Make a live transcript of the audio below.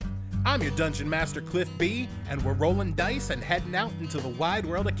I'm your Dungeon Master Cliff B, and we're rolling dice and heading out into the wide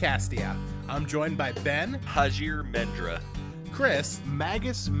world of Castia. I'm joined by Ben, Hajir Mendra, Chris,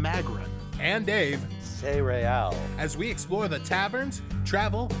 Magus Magran, and Dave, Say Real, as we explore the taverns,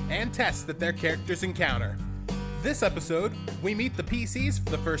 travel, and tests that their characters encounter. This episode, we meet the PCs for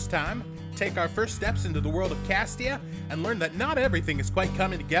the first time, take our first steps into the world of Castia, and learn that not everything is quite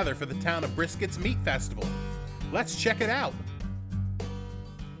coming together for the town of Brisket's Meat Festival. Let's check it out.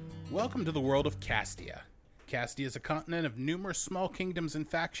 Welcome to the world of Castia. Castia is a continent of numerous small kingdoms and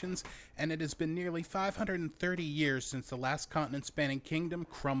factions, and it has been nearly 530 years since the last continent-spanning kingdom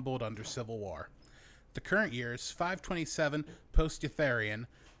crumbled under civil war. The current year is 527 post-Eutherian,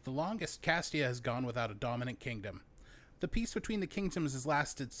 the longest Castia has gone without a dominant kingdom. The peace between the kingdoms has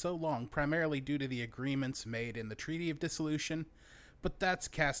lasted so long primarily due to the agreements made in the Treaty of Dissolution, but that's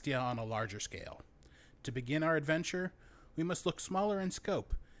Castia on a larger scale. To begin our adventure, we must look smaller in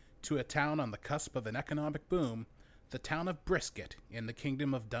scope, to a town on the cusp of an economic boom, the town of Brisket in the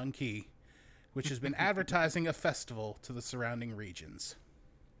kingdom of Dunkey, which has been advertising a festival to the surrounding regions.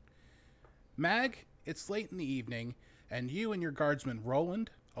 Mag, it's late in the evening, and you and your guardsman Roland,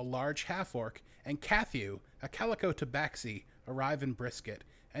 a large half-orc, and Cathew, a calico tabaxi, arrive in Brisket,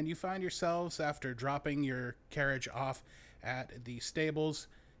 and you find yourselves, after dropping your carriage off at the stables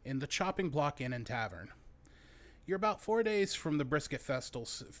in the Chopping Block Inn and Tavern. You're about 4 days from the Brisket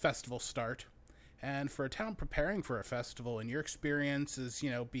festival start, and for a town preparing for a festival, in your experience as,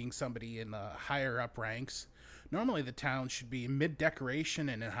 being somebody in the higher up ranks, normally the town should be mid-decoration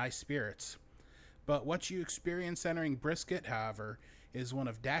and in high spirits. But what you experience entering Brisket, however, is one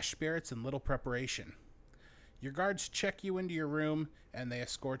of dash spirits and little preparation. Your guards check you into your room, and they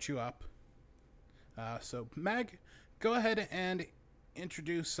escort you up. So, Mag, go ahead and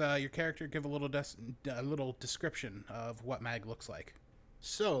introduce your character, give a little description of what Mag looks like.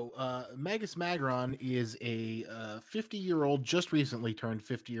 So, Magus Magron is a 50-year-old, just recently turned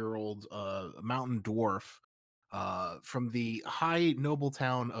 50-year-old mountain dwarf from the high noble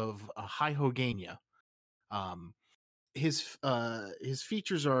town of High Hogania. His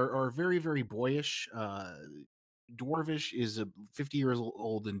features are very, very boyish. Dwarvish is 50 years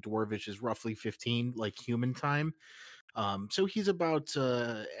old, and Dwarvish is roughly 15, like human time. So he's about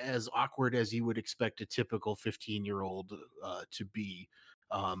as awkward as you would expect a typical 15-year-old to be.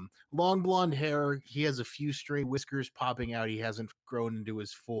 Long blonde hair. He has a few stray whiskers popping out. He hasn't grown into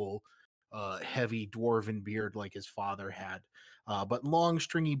his full heavy dwarven beard like his father had. But long,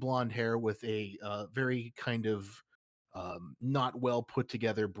 stringy blonde hair with a very kind of not well put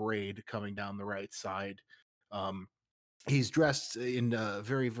together braid coming down the right side. He's dressed in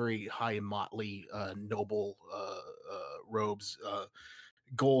very, very high motley, noble robes,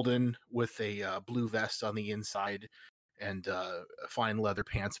 golden with a blue vest on the inside and fine leather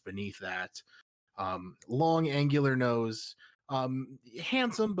pants beneath that. Long, angular nose,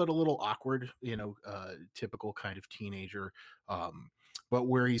 handsome but a little awkward, typical kind of teenager. But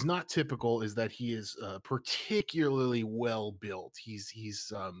where he's not typical is that he is particularly well built. He's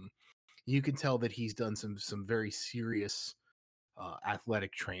you can tell that he's done some very serious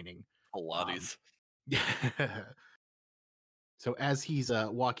athletic training. Pilates. So as he's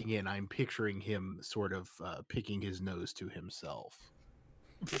walking in, I'm picturing him sort of picking his nose to himself.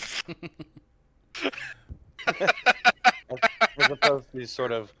 as opposed to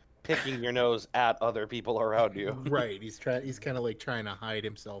sort of picking your nose at other people around you. Right. He's kind of like trying to hide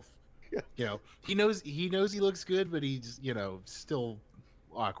himself. He knows he looks good, but he's still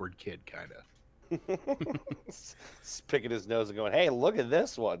awkward kid kind of. Picking his nose and going, "Hey, look at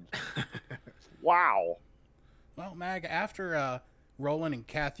this one! Wow." Well, Mag, after Roland and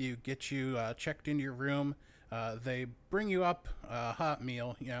Cathew get you checked into your room, they bring you up a hot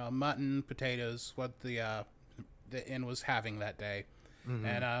meal, mutton, potatoes, what the inn was having that day. Mm-hmm.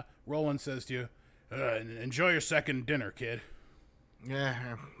 And Roland says to you, "Enjoy your second dinner, kid."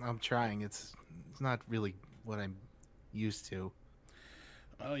 Yeah, I'm trying. It's not really what I'm used to.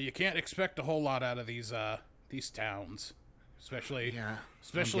 You can't expect a whole lot out of these towns, especially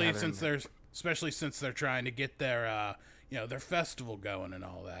since they're trying to get their their festival going and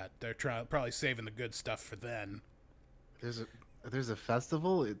all that. They're probably saving the good stuff for then. There's a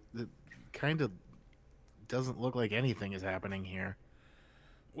festival. It kind of doesn't look like anything is happening here.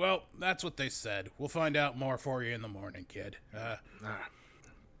 Well, that's what they said. We'll find out more for you in the morning, kid. All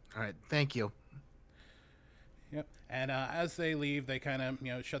right, thank you. Yep. And as they leave, they kind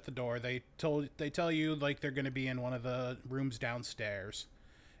of shut the door. They tell you like they're going to be in one of the rooms downstairs.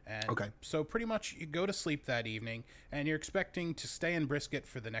 And okay. So pretty much you go to sleep that evening, and you're expecting to stay in Brisket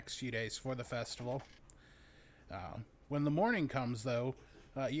for the next few days for the festival. When the morning comes, though,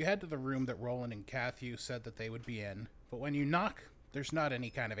 You head to the room that Roland and Cathew said that they would be in, but when you knock, there's not any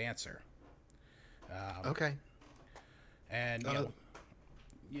kind of answer. Okay. And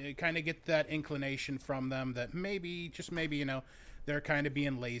you kind of get that inclination from them that maybe, just maybe, they're kind of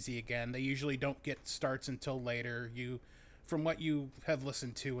being lazy again. They usually don't get starts until later. From what you have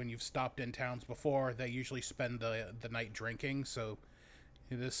listened to when you've stopped in towns before, they usually spend the night drinking, so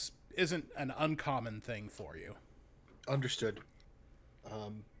this isn't an uncommon thing for you. Understood.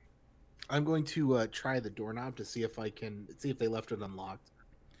 I'm going to try the doorknob to see if they left it unlocked.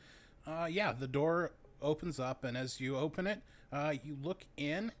 Yeah, the door opens up, and as you open it, you look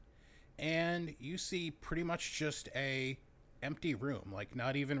in, and you see pretty much just a empty room. Like,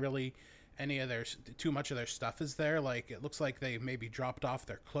 not even really any of too much of their stuff is there. Like, it looks like they maybe dropped off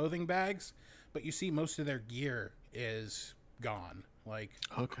their clothing bags, but you see most of their gear is gone. Like,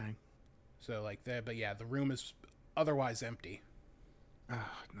 okay. So, like, but yeah, the room is otherwise empty.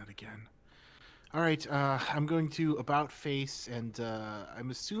 Not again. All right, I'm going to about face, and I'm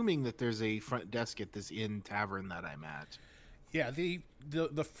assuming that there's a front desk at this inn tavern that I'm at. Yeah, the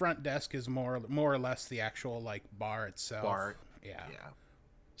front desk is more or less the actual, like, bar itself. Yeah.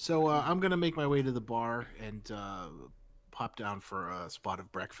 So I'm going to make my way to the bar and pop down for a spot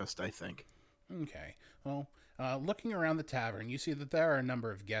of breakfast, I think. Okay. Well, looking around the tavern, you see that there are a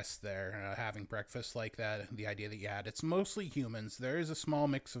number of guests there having breakfast like that. The idea that you had, it's mostly humans. There is a small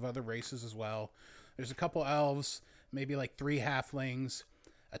mix of other races as well. There's a couple elves, maybe like 3 halflings,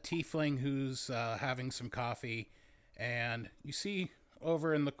 a tiefling who's having some coffee, and you see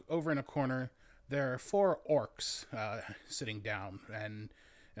over in a corner there are 4 orcs sitting down and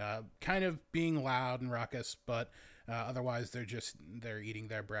kind of being loud and raucous, but otherwise they're eating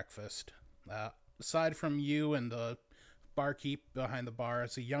their breakfast. Aside from you and the barkeep behind the bar,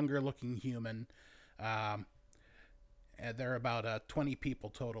 it's a younger looking human. And there are about 20 people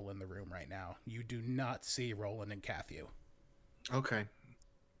total in the room right now. You do not see Roland and Cathew. Okay.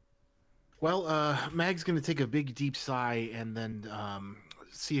 Well, Mag's going to take a big deep sigh and then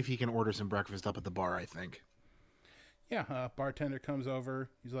see if he can order some breakfast up at the bar, I think. Yeah, bartender comes over.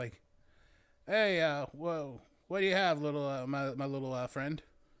 He's like, "Hey, whoa, what do you have, little my little friend?"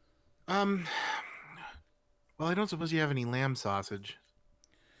 Well, I don't suppose you have any lamb sausage.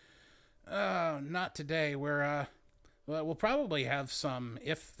 Not today. We'll probably have some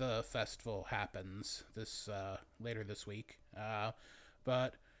if the festival happens later this week.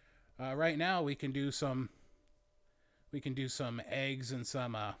 But right now we can do some eggs and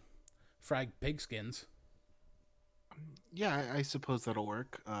some fried pigskins. Yeah, I suppose that'll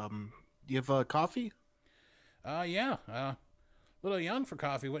work. Do you have coffee? Yeah. A little young for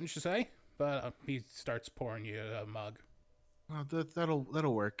coffee, wouldn't you say? But he starts pouring you a mug. Oh,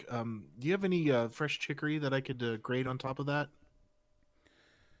 that'll work. Do you have any fresh chicory that I could grate on top of that?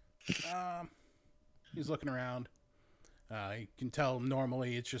 He's looking around. You can tell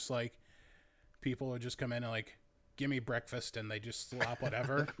normally it's just like people would just come in and like, give me breakfast, and they just slop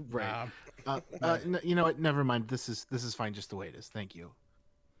whatever. Right. You know what? Never mind. This is fine just the way it is. Thank you.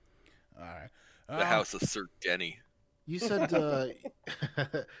 All right. The house of Sir Denny. You said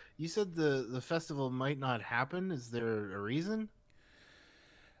you said the festival might not happen. Is there a reason?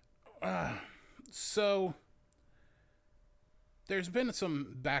 So there's been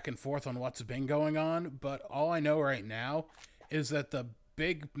some back and forth on what's been going on, but all I know right now is that the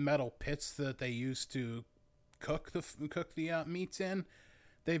big metal pits that they use to cook the meats in,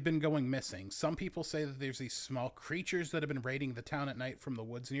 they've been going missing. Some people say that there's these small creatures that have been raiding the town at night from the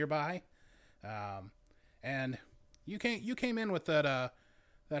woods nearby. And you came in with that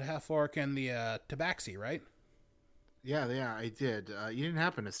half orc and the tabaxi, right? Yeah, I did. You didn't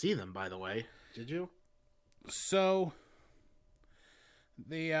happen to see them, by the way, did you? So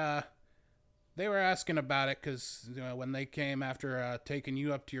they were asking about it because when they came after taking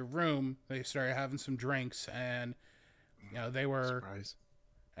you up to your room, they started having some drinks, and they were Surprise.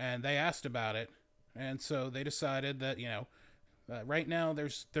 And they asked about it, and so they decided that right now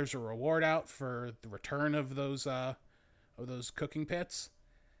there's a reward out for the return of those cooking pits.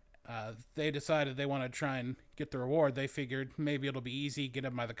 They decided they want to try and get the reward. They figured maybe it'll be easy, get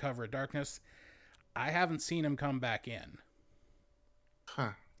them by the cover of darkness. I haven't seen him come back in.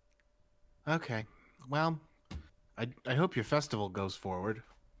 Huh. Okay. Well, I hope your festival goes forward.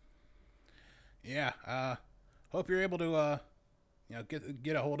 Yeah. Hope you're able to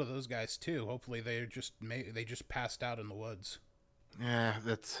get a hold of those guys too. Hopefully they just passed out in the woods. Yeah,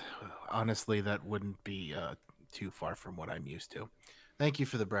 honestly that wouldn't be too far from what I'm used to. Thank you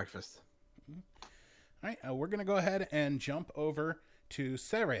for the breakfast. All right, we're gonna go ahead and jump over to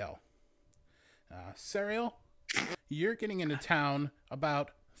Sariel. Sariel, You're getting into town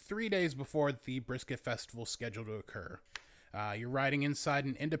about 3 days before the Brisket Festival is scheduled to occur. You're riding inside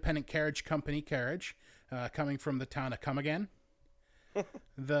an independent carriage company carriage coming from the town of Come Again.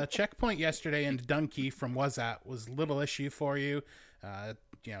 The checkpoint yesterday in Dunkey from Wazat was little issue for you.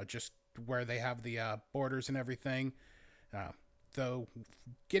 Just where they have the borders and everything. Though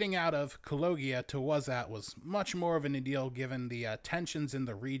getting out of Kologia to Wazat was much more of an deal given the tensions in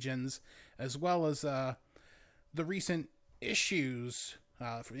the regions, as well as the recent issues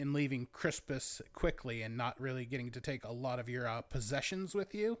in leaving Crispus quickly and not really getting to take a lot of your possessions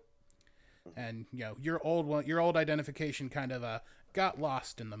with you. And your old identification kind of got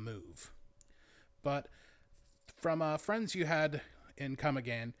lost in the move. But from friends you had in Come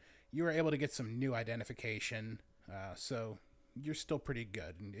Again, you were able to get some new identification. So you're still pretty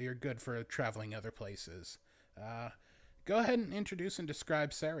good, and you're good for traveling other places. Go ahead and introduce and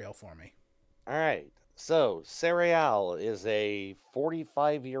describe Sariel for me. All right. So, Sariel is a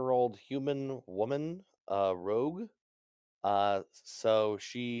 45-year-old human woman, rogue. So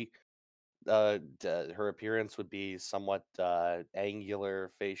she, her appearance would be somewhat angular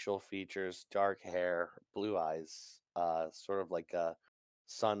facial features, dark hair, blue eyes, sort of like a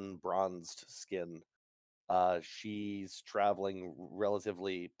sun-bronzed skin. She's traveling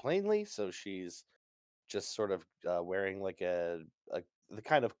relatively plainly, so she's just sort of wearing like the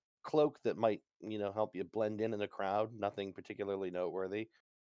kind of cloak that might help you blend in the crowd. Nothing particularly noteworthy.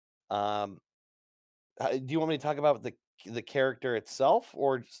 Um, do you want me to talk about the character itself,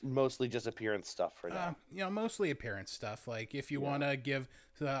 or mostly just appearance stuff for now? Mostly appearance stuff. Like if you Yeah. want to give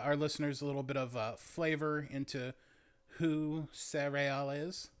our listeners a little bit of flavor into who Sariel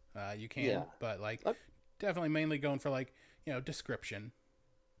is, you can. Yeah. But like, Ok- definitely mainly going for like description.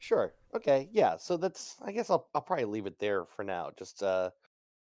 Sure. Okay. Yeah. So I guess I'll probably leave it there for now. Just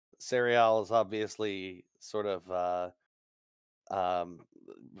Sariel is obviously sort of um,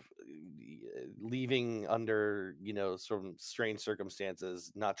 leaving under some strange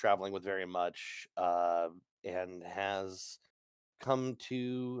circumstances, not traveling with very much, and has come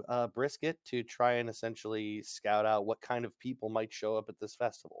to Brisket to try and essentially scout out what kind of people might show up at this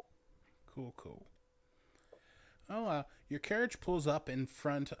festival. Cool. Oh, your carriage pulls up in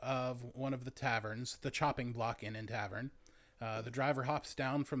front of one of the taverns, the Chopping Block Inn and Tavern. The driver hops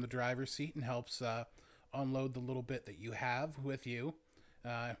down from the driver's seat and helps unload the little bit that you have with you.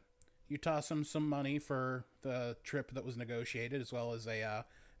 You toss him some money for the trip that was negotiated, as well as a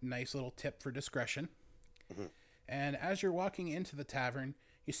nice little tip for discretion. Mhm. And as you're walking into the tavern,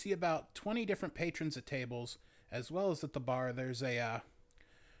 you see about 20 different patrons at tables, as well as at the bar. There's a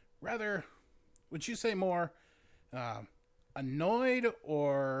rather, would you say more annoyed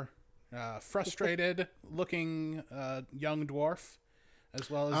or frustrated looking young dwarf, as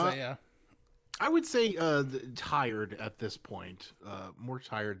well as I would say tired at this point, more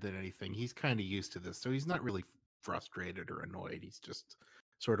tired than anything. He's kind of used to this, so he's not really frustrated or annoyed. He's just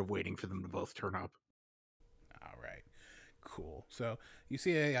sort of waiting for them to both turn up. All right, cool. So you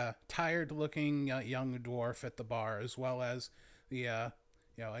see a tired-looking young dwarf at the bar, as well as the a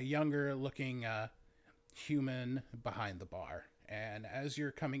younger-looking human behind the bar. And as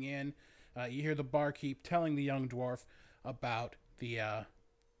you're coming in, you hear the barkeep telling the young dwarf about the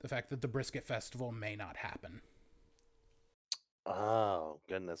fact that the Brisket Festival may not happen. Oh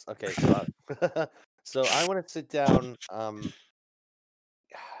goodness. Okay, so so I want to sit down.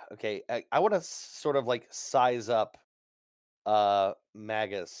 Okay, I want to sort of like size up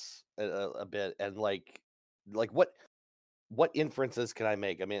Magus a bit, and like what inferences can I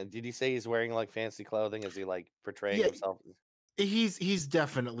make? I mean, did he say he's wearing like fancy clothing? Is he like portraying Yeah, himself? he's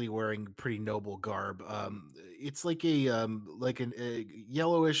definitely wearing pretty noble garb. It's like a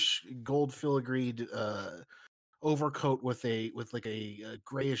yellowish gold filigreed overcoat with like a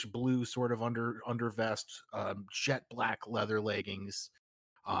grayish blue sort of under vest, jet black leather leggings.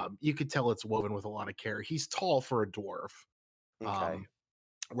 You could tell it's woven with a lot of care. He's tall for a dwarf. Okay.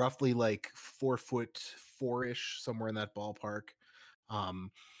 Roughly like 4'4" somewhere in that ballpark.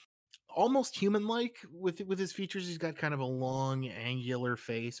 Um, Almost human-like with his features. He's got kind of a long, angular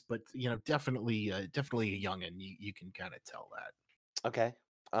face, but definitely a youngin. You can kind of tell that. Okay.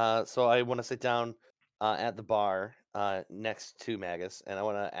 So I want to sit down at the bar next to Magus, and I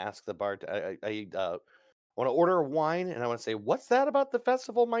want to ask the bar. I want to order a wine, and I want to say, "What's that about the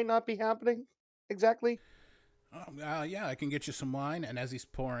festival might not be happening exactly?" Yeah, I can get you some wine. And as he's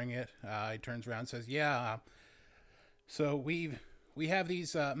pouring it, he turns around and says, "Yeah, so we have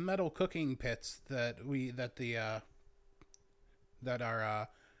these metal cooking pits that our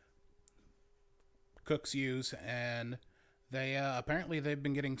cooks use, and They apparently they've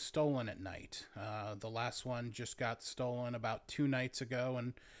been getting stolen at night. The last one just got stolen about 2 nights ago,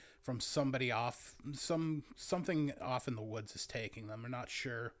 and from somebody off something off in the woods is taking them. We're not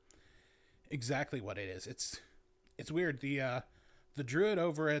sure exactly what it is. It's weird. The druid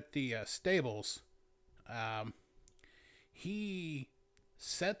over at the stables, he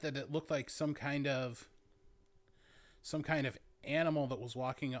said that it looked like some kind of animal that was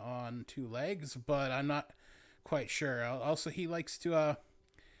walking on 2 legs, but I'm not quite sure. Also, he likes to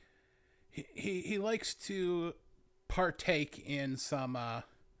he likes to partake in some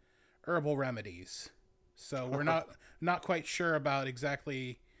herbal remedies. So we're not quite sure about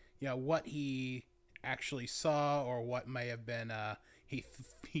exactly what he actually saw or what may have been he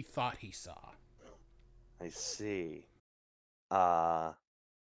thought he saw. I see. Wow.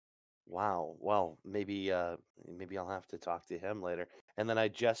 Well, maybe I'll have to talk to him later. And then I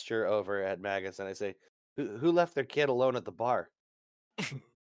gesture over at Magus and I say, "Who left their kid alone at the bar?"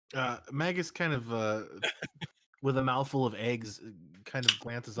 Magus kind of, with a mouthful of eggs, kind of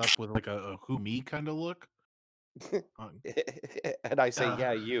glances up with like a who me kind of look. And I say, Uh,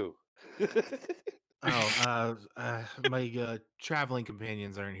 "Yeah, you." My traveling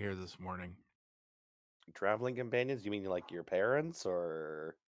companions aren't here this morning. Traveling companions? You mean like your parents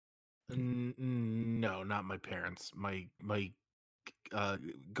or? No, not my parents. My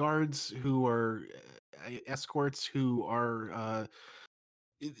guards who are escorts who are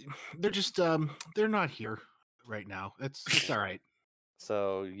they're just they're not here right now. It's all right.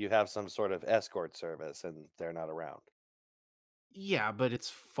 So you have some sort of escort service and they're not around. Yeah, but it's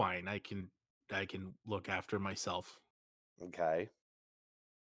fine. I can look after myself. Okay.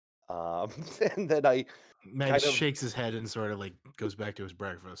 And then I Max kind of shakes his head and sort of like goes back to his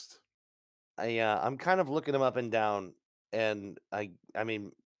breakfast. I'm kind of looking him up and down, and I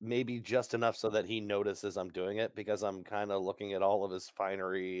mean maybe just enough so that he notices I'm doing it because I'm kind of looking at all of his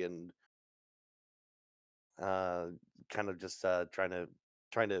finery and uh kind of just trying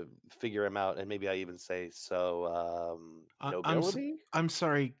to figure him out, and maybe I even say, so nobility? I'm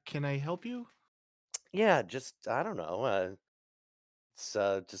sorry. Can I help you? Yeah, just I don't know. It's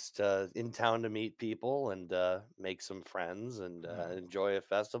just in town to meet people and make some friends and enjoy a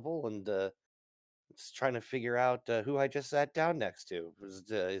festival and just trying to figure out who I just sat down next to.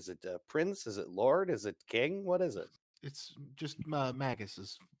 Is it prince? Is it lord? Is it king? What is it? It's just Magus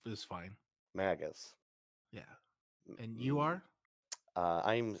is fine. Magus. Yeah. And you are?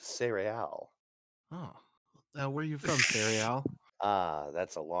 I'm Cereal. Oh. Where are you from, Serial?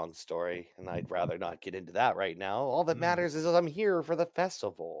 That's a long story, and I'd rather not get into that right now. All that matters is I'm here for the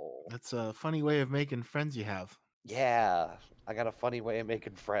festival. That's a funny way of making friends you have. Yeah, I got a funny way of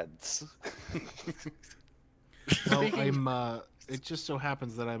making friends. Well, it just so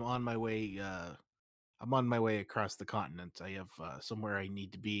happens that I'm on my way. I'm on my way across the continent. I have somewhere I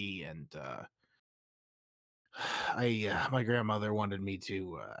need to be, and my grandmother wanted me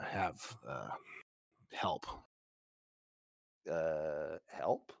to have help.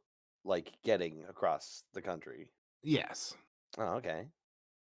 Help? Like getting across the country? Yes. Oh, okay.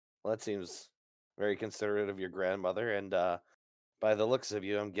 Well, that seems very considerate of your grandmother, and by the looks of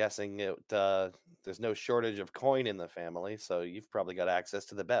you, I'm guessing there's no shortage of coin in the family, so you've probably got access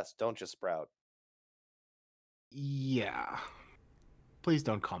to the best, don't you, Sprout? Yeah. Please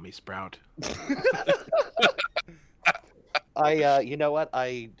don't call me Sprout. You know what?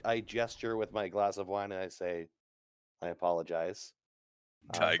 I gesture with my glass of wine and I say, I apologize.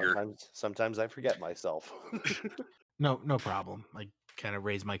 Tiger. Sometimes I forget myself. No problem. I kind of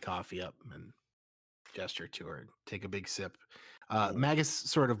raise my coffee up and gesture to her, take a big sip. Magus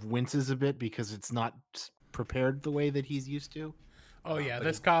sort of winces a bit because it's not prepared the way that he's used to. Oh yeah,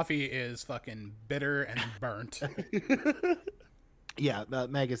 this coffee is fucking bitter and burnt. Yeah,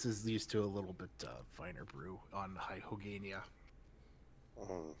 Magus is used to a little bit finer brew on High Hogania.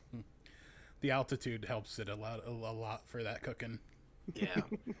 The altitude helps it a lot for that cooking. Yeah.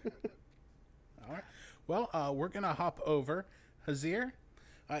 All right. Well, we're gonna hop over. Hazir,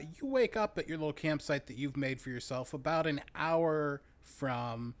 you wake up at your little campsite that you've made for yourself about an hour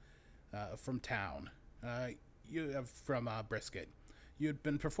from town. From Brisket. You'd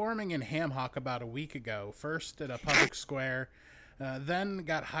been performing in Hamhawk about a week ago. First at a public square, then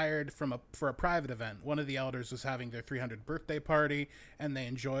got hired for a private event. One of the elders was having their 300th birthday party, and they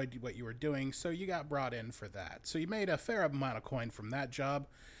enjoyed what you were doing, so you got brought in for that. So you made a fair amount of coin from that job,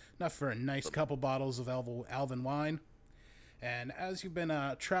 enough for a nice couple bottles of Alvin wine. And as you've been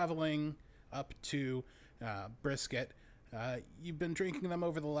traveling up to Brisket, you've been drinking them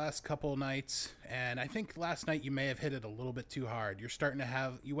over the last couple nights, and I think last night you may have hit it a little bit too hard.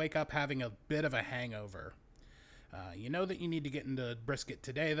 You wake up having a bit of a hangover. You know that you need to get into Brisket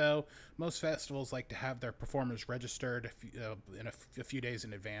today, though. Most festivals like to have their performers registered a few days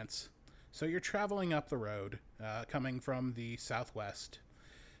in advance. So you're traveling up the road, coming from the southwest.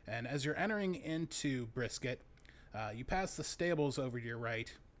 And as you're entering into Brisket, you pass the stables over to your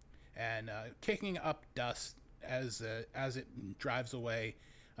right, and kicking up dust as it drives away,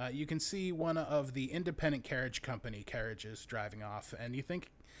 you can see one of the independent carriage company carriages driving off, and you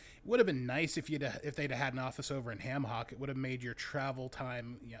think it would have been nice if they'd had an office over in Hamhock. It would have made your travel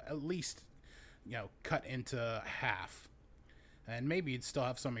time at least cut into half, and maybe you'd still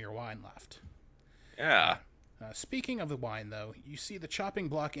have some of your wine left. Yeah. Speaking of the wine, though, you see the Chopping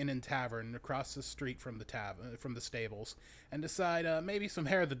Block Inn and Tavern across the street from the stables, and decide maybe some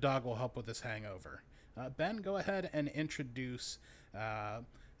hair of the dog will help with this hangover. Ben, go ahead and introduce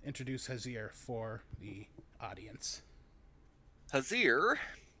Hazir for the audience. Hazir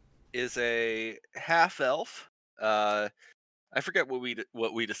is a half elf. I forget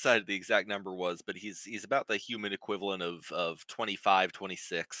what we decided the exact number was, but he's about the human equivalent of 25,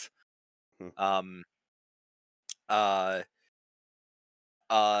 26. Hmm. Not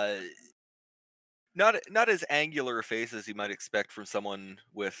as angular a face as you might expect from someone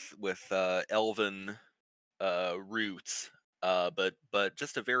with elven roots, but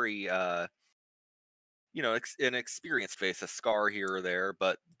just a very an experienced face, a scar here or there,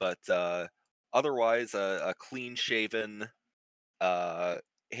 but otherwise a clean shaven,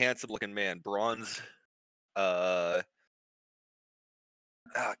 handsome looking man, bronze.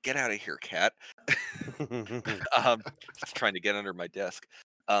 Get out of here, cat. Just trying to get under my desk.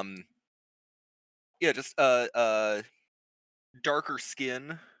 Yeah, just darker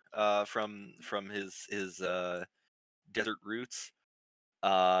skin from his desert roots.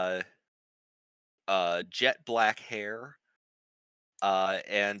 Jet black hair.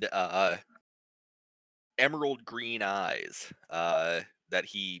 And emerald green eyes. That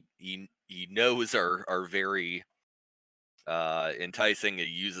he knows are very enticing. He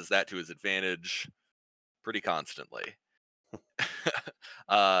uses that to his advantage pretty constantly.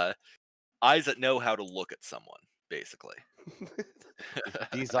 Eyes that know how to look at someone, basically.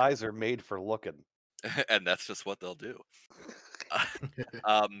 These eyes are made for looking. And that's just what they'll do.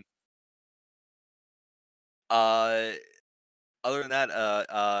 Other than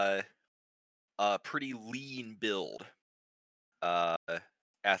that, pretty lean build,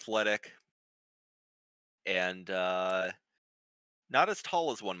 athletic, and not as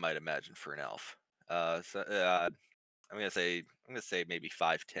tall as one might imagine for an elf. I'm gonna say maybe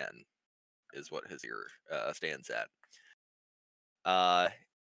 5'10" is what his ear stands at.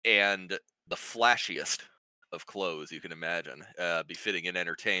 And the flashiest of clothes you can imagine, befitting an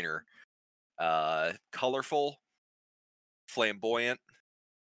entertainer. Colorful, flamboyant,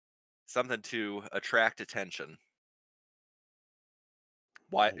 something to attract attention.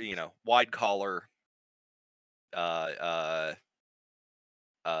 Wide collar, a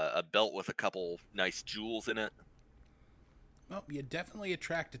belt with a couple nice jewels in it. Well, you definitely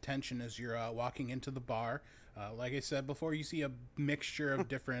attract attention as you're walking into the bar. Like I said before, you see a mixture of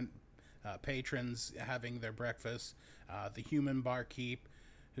different patrons having their breakfast. The human barkeep,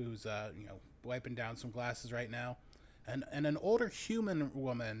 who's wiping down some glasses right now, and an older human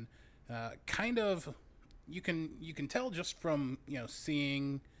woman. Kind of, you can tell just from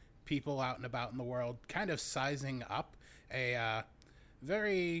seeing people out and about in the world, kind of sizing up a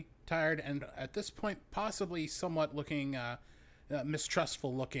very tired and at this point possibly somewhat looking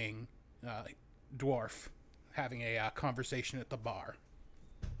mistrustful looking dwarf having a conversation at the bar.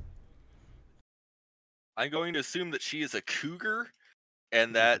 I'm going to assume that she is a cougar,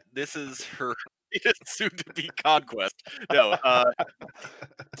 and that this is her soon-to-be conquest. No,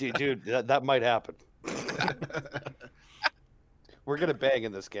 Dude, that might happen. We're gonna bang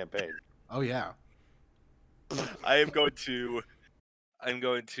in this campaign. Oh yeah. I'm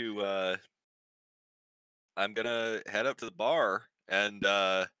gonna head up to the bar and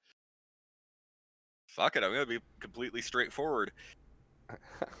fuck it. I'm gonna be completely straightforward.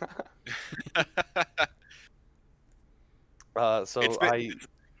 So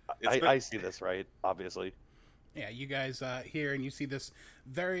I see this, right? Obviously. Yeah, you guys here and you see this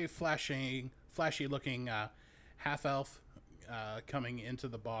very flashy looking half elf coming into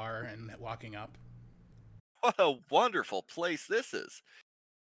the bar and walking up. What a wonderful place this is.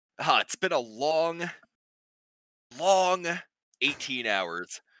 It's been a long 18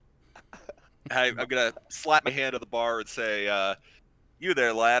 hours. I'm gonna slap my hand at the bar and say, "You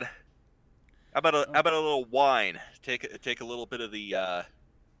there, lad? How about a little wine? Take a little bit of the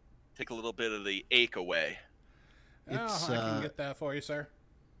ache away." I can get that for you, sir.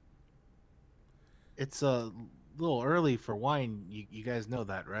 It's little early for wine. You guys know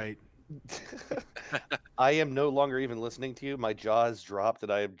that, right? I am no longer even listening to you. My jaw has dropped,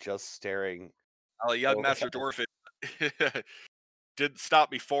 and I am just staring. Young Oh, Master Dwarf didn't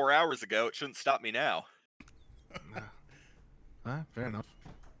stop me 4 hours ago. It shouldn't stop me now. Fair enough.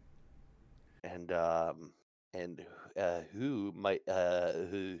 And who might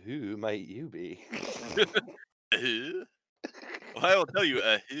you be? Well, I will tell you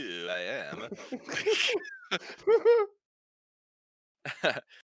who I am.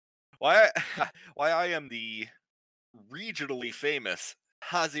 why I am the regionally famous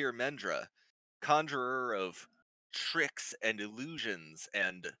Hazir Mendra, conjurer of tricks and illusions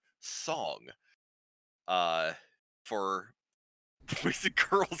and song. For boys and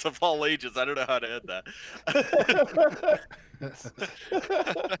girls of all ages. I don't know how to end that.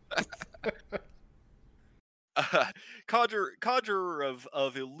 Conjurer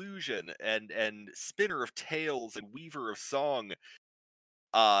of illusion and spinner of tales and weaver of song.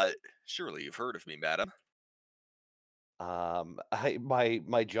 Surely you've heard of me, madam.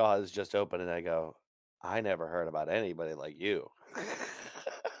 My jaw is just open, and I go, I never heard about anybody like you.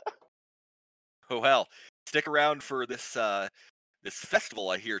 Well, stick around for this this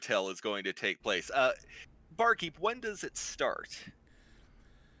festival I hear tell is going to take place. Barkeep, when does it start?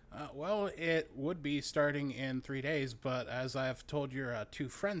 Well, it would be starting in 3 days, but as I've told your two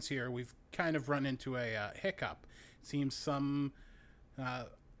friends here, we've kind of run into a hiccup. It seems some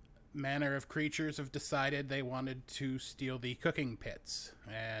manner of creatures have decided they wanted to steal the cooking pits.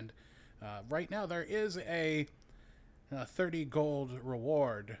 And right now there is a 30 gold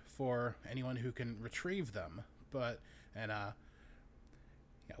reward for anyone who can retrieve them.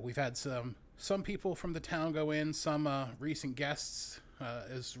 We've had some people from the town go in, some recent guests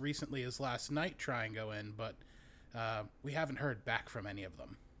as recently as last night try and go in, but we haven't heard back from any of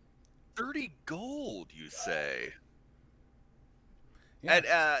them. 30 gold, you say? Yeah. And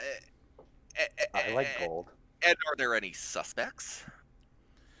I like gold. And are there any suspects?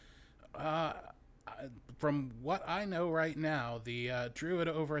 From what I know right now, the druid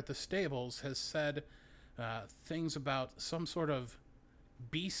over at the stables has said things about some sort of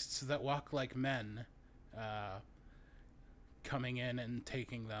beasts that walk like men coming in and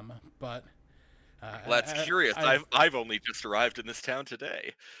taking them, but Well, that's curious. I've only just arrived in this town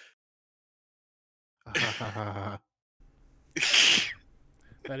today.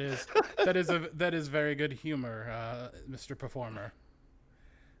 That is very good humor, Mr. Performer.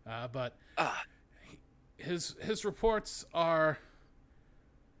 But his reports are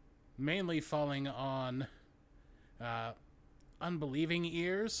mainly falling on unbelieving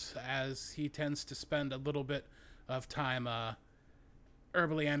ears, as he tends to spend a little bit of time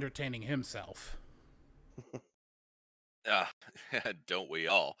herbally entertaining himself. Don't we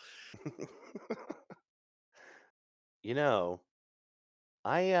all? You know,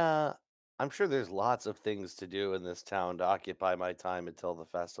 I'm sure there's lots of things to do in this town to occupy my time until the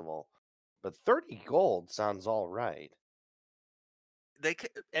festival, but 30 gold sounds all right.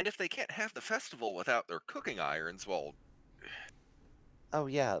 And if they can't have the festival without their cooking irons, well, Oh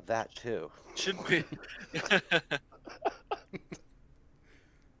yeah, that too. shouldn't we?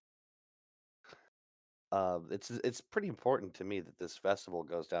 It's pretty important to me that this festival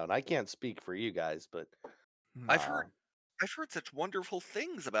goes down. I can't speak for you guys, but I've uh, heard such wonderful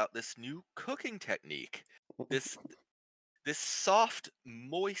things about this new cooking technique. This this soft,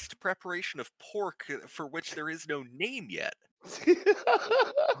 moist preparation of pork for which there is no name yet.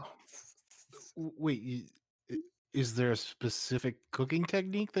 Wait, is there a specific cooking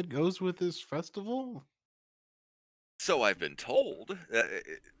technique that goes with this festival? So I've been told.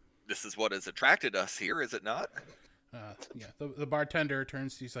 This is what has attracted us here, is it not? The bartender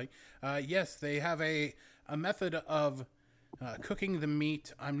turns to you, he's like, yes, they have a method of cooking the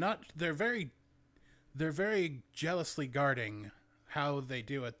meat. They're very jealously guarding how they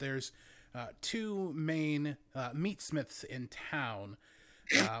do it. There's two main meatsmiths in town,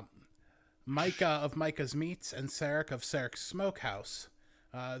 Micah of Micah's Meats and Sarek of Sarek's Smokehouse.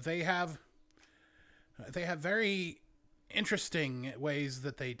 They have very interesting ways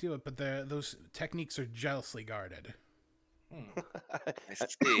that they do it, but those techniques are jealously guarded. I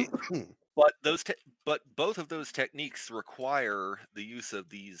see. But both of those techniques require the use of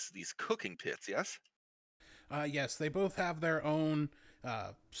these cooking pits. Yes. Yes, they both have their own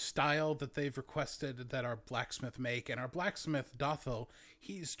style that they've requested that our blacksmith make, and our blacksmith Dothel,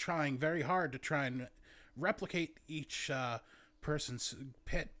 he's trying very hard to try and replicate each person's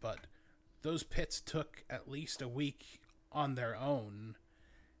pit, but those pits took at least a week on their own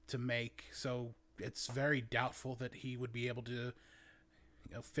to make, so it's very doubtful that he would be able to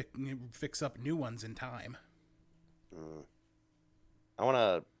fix up new ones in time. Mm. I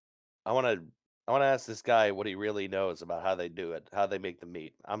wanna, I wanna, I wanna ask this guy what he really knows about how they do it, how they make the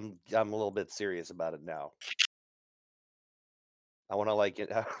meat. I'm a little bit serious about it now. I wanna like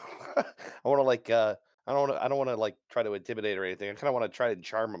it. I wanna like. I don't wanna like try to intimidate or anything. I kind of want to try and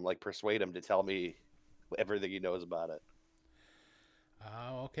charm him, like persuade him to tell me everything he knows about it.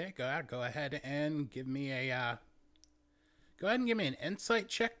 Okay, go ahead and give me a go ahead and give me an insight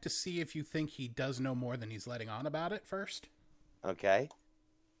check to see if you think he does know more than he's letting on about it first. Okay.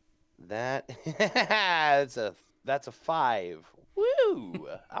 That that's a 5. Woo!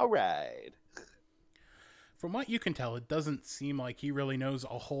 All right. From what you can tell, it doesn't seem like he really knows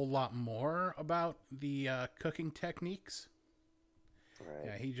a whole lot more about the cooking techniques.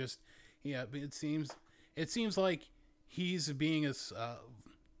 Right. Yeah, it seems like he's being as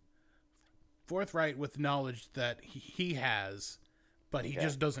forthright with knowledge that he has, but he Okay.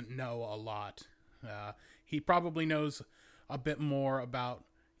 just doesn't know a lot. He probably knows a bit more about,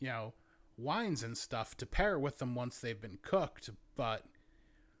 wines and stuff to pair with them once they've been cooked, but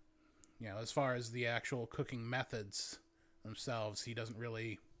as far as the actual cooking methods themselves, he doesn't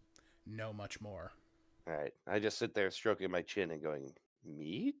really know much more. All right. I just sit there stroking my chin and going,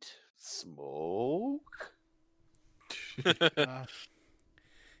 meat? Smoke?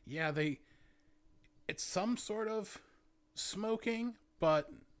 Yeah, it's some sort of smoking, but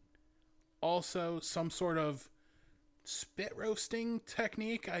also some sort of spit roasting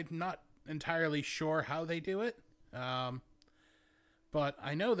technique. I'm not entirely sure how they do it. But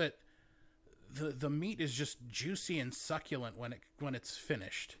I know that the meat is just juicy and succulent when it's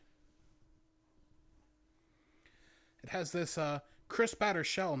finished. It has this crisp outer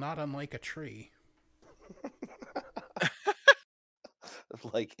shell, not unlike a tree.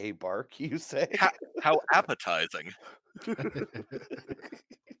 Like a bark, you say? How appetizing.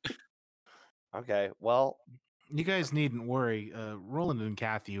 Okay, well, You guys needn't worry. Roland and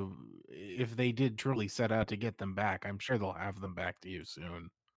Kathy, if they did truly set out to get them back, I'm sure they'll have them back to you soon.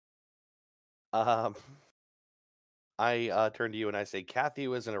 I turn to you and I say, Kathy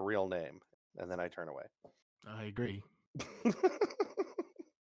isn't a real name. And then I turn away. I agree.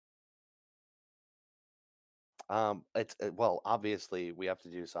 It's well, obviously we have to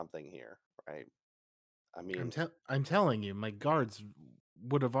do something here, right? I mean, I'm telling you, my guards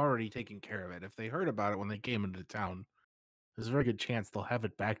would have already taken care of it if they heard about it when they came into town. There's a very good chance they'll have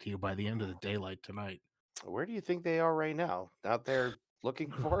it back to you by the end of the daylight tonight. where do you think they are right now? Out there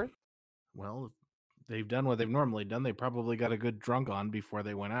looking for it? Well, if they've done what they've normally done. They probably got a good drunk on before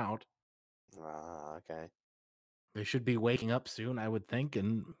they went out. Ah, okay. They should be waking up soon, I would think,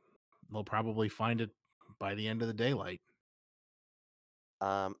 and they'll probably find it by the end of the daylight.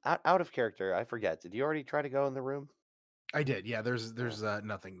 Out of character, I forget. Did you already try to go in the room? I did, yeah. There's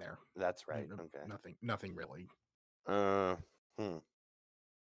nothing there. That's right. Okay. Nothing really.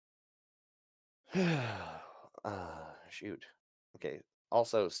 Shoot. Okay.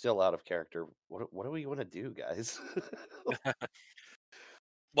 Also, still out of character. What do we want to do, guys?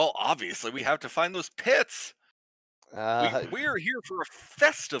 Well, obviously, we have to find those pits. We're here for a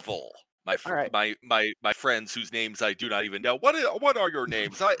festival. All right. My friends whose names I do not even know. What are your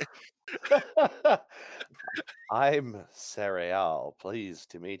names? I'm Sarial.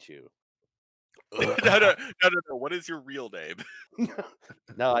 Pleased to meet you. No. What is your real name?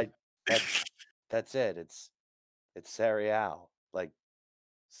 No, that's it. It's Sarial. Like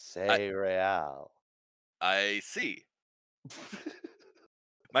Sarial. I see.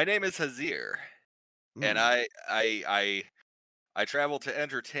 My name is Hazir, and I travel to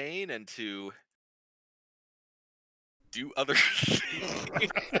entertain and to do other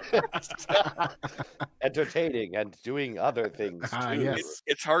things. Entertaining and doing other things too. Yes.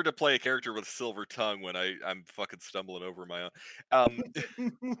 It's hard to play a character with silver tongue when I'm fucking stumbling over my own.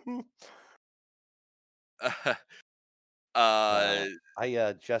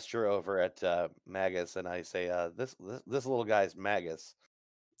 I gesture over at Magus and I say, "This little guy's Magus."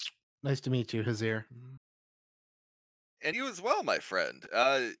 Nice to meet you, Hazir. And you as well, my friend.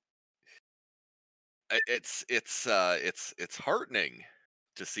 It's heartening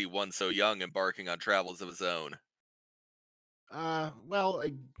to see one so young embarking on travels of his own. Well,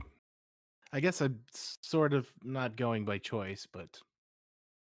 I guess I'm sort of not going by choice, but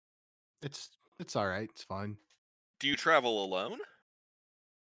it's all right. It's fine. Do you travel alone?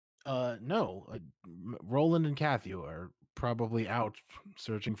 No. Roland and Kathy are probably out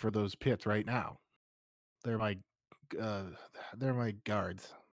searching for those pits right now. They're my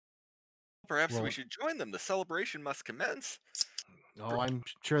guards. Perhaps Well- we should join them. The celebration must commence. Oh, I'm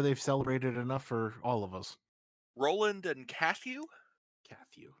sure they've celebrated enough for all of us. Roland and Cathew?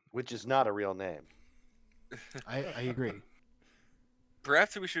 Kathy. Which is not a real name. I agree.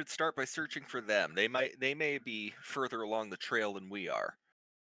 Perhaps we should start by searching for them. They may be further along the trail than we are.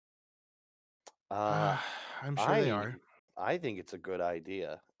 Uh, I'm sure they are. I think it's a good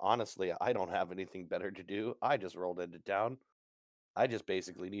idea. Honestly, I don't have anything better to do. I just rolled into town. I just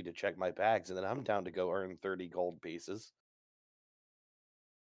basically need to check my bags, and then I'm down to go earn 30 gold pieces.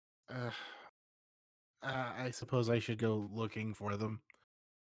 Uh, I suppose I should go looking for them.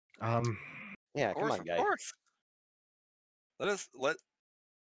 Um, Yeah, come on, Of guy. course. Let us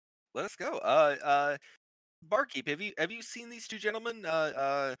go. Barkeep, have you seen these two gentlemen?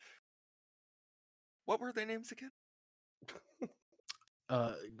 What were their names again?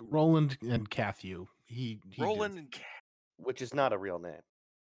 Roland and Cathew. He Roland did. and Which is not a real name.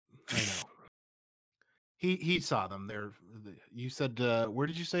 I know. He saw them. You said where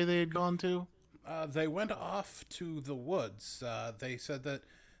did you say they had gone to? They went off to the woods. They said that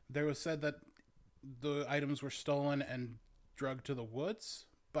said that the items were stolen and drugged to the woods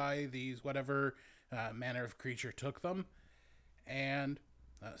by these whatever manner of creature took them, and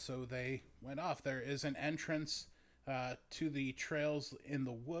so they went off. There is an entrance to the trails in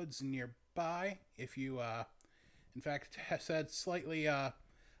the woods nearby. If you, in fact, said slightly out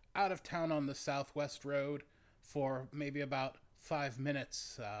of town on the southwest road for maybe about 5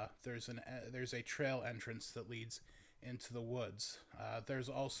 minutes, there's a trail entrance that leads into the woods. There's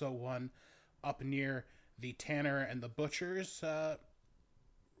also one up near the tanner and the butcher's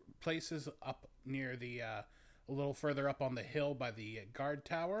places up near the a little further up on the hill by the guard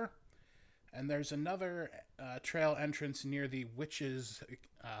tower. And there's another trail entrance near the witch's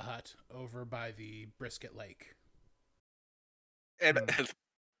hut over by the Brisket Lake. and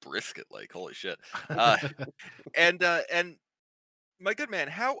Brisket Lake, holy shit. And my good man,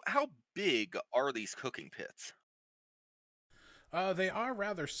 how big are these cooking pits? They are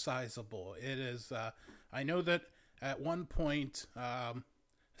rather sizable. It is. I know that at one point,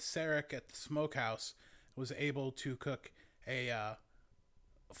 Sarek at the smokehouse was able to cook a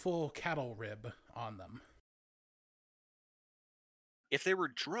full cattle rib on them. If they were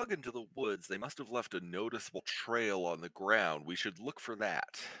drug into the woods, they must have left a noticeable trail on the ground. We should look for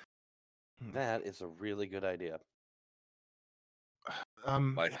that. That is a really good idea.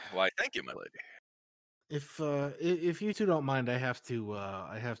 Why? Thank you, my lady. If you two don't mind, I have to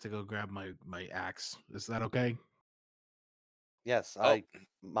go grab my axe. Is that okay? Yes, Oh,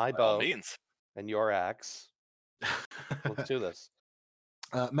 my by all bow means. and your axe. Let's do this.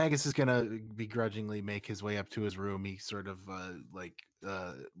 Magus is gonna begrudgingly make his way up to his room. He sort of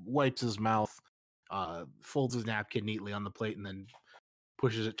wipes his mouth, folds his napkin neatly on the plate, and then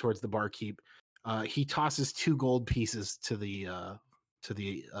pushes it towards the barkeep. He tosses 2 gold pieces to the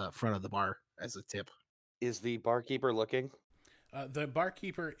front of the bar as a tip. Is the barkeeper looking? The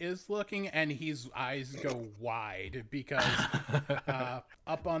barkeeper is looking, and his eyes go wide because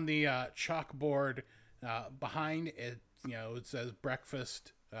up on the chalkboard behind it, it says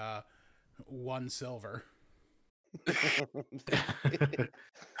breakfast, 1 silver.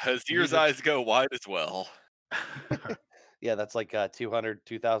 Azir's eyes go wide as well. Yeah, that's like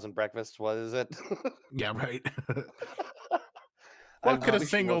 2,000 breakfasts. What is it? Yeah, right. What could a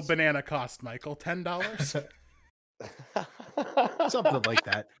single banana cost, Michael? $10? Something like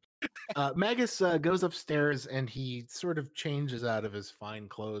that. Magus goes upstairs and he sort of changes out of his fine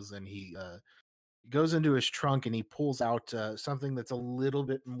clothes and he goes into his trunk and he pulls out something that's a little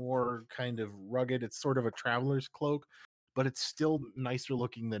bit more kind of rugged. It's sort of a traveler's cloak, but it's still nicer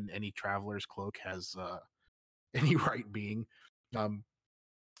looking than any traveler's cloak has any right being.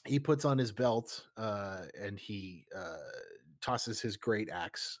 He puts on his belt and he tosses his great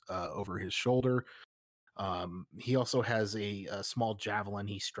axe over his shoulder. He also has a small javelin.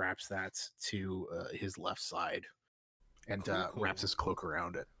 He straps that to his left side and Cool. wraps his cloak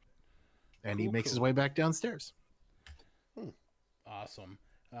around it. And he Cool, makes his cool. way back downstairs. Awesome.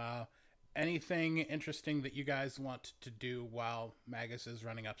 Anything interesting that you guys want to do while Magus is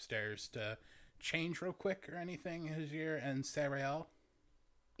running upstairs to change real quick or anything, Hajir and Sariel?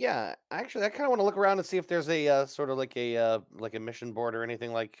 Yeah, actually, I kind of want to look around and see if there's a sort of like a mission board or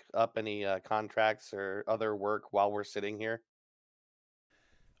anything like up any contracts or other work while we're sitting here.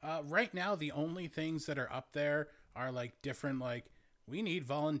 Right now, the only things that are up there are like different, like, we need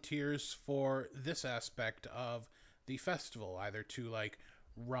volunteers for this aspect of the festival, either to like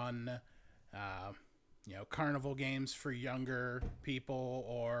run, carnival games for younger people,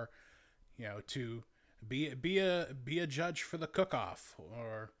 or to be a judge for the cook-off,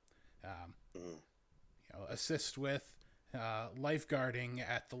 or assist with lifeguarding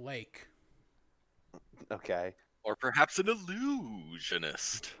at the lake. Okay. Or perhaps an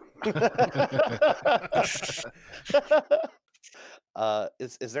illusionist.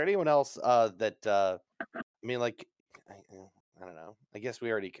 Is there anyone else that I mean, like, I don't know. I guess you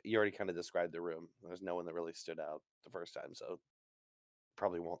already kind of described the room. There's no one that really stood out the first time, so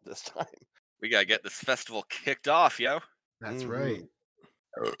probably won't this time. We gotta get this festival kicked off, yo. That's Mhm. right.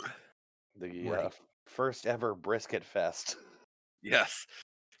 The Right. first ever brisket fest. Yes.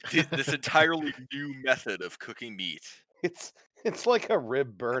 This entirely new method of cooking meat. It's like a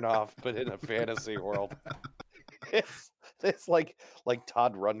rib burn off, but in a fantasy world. It's like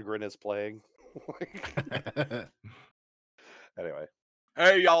Todd Rundgren is playing. Anyway.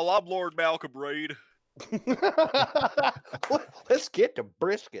 Hey, y'all, I'm Lord Malcolm Reed. Let's get to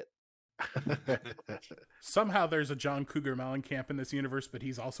brisket. Somehow there's a John Cougar Mellencamp in this universe, but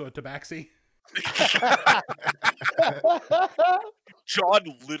he's also a tabaxi. John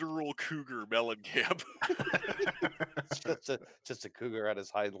Literal Cougar Mellencamp. just a cougar on his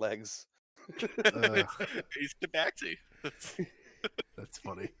hind legs. He's tabaxi. That's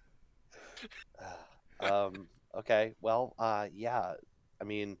funny. Okay. Well, yeah. I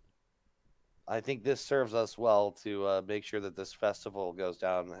mean, I think this serves us well to make sure that this festival goes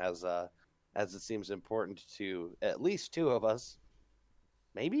down as it seems important to at least two of us.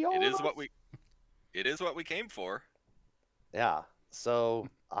 Maybe all It of is us? what we came for. Yeah. So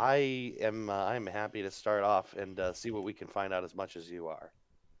I'm happy to start off and see what we can find out as much as you are.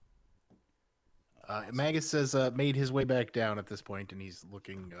 Magus says made his way back down at this point, and he's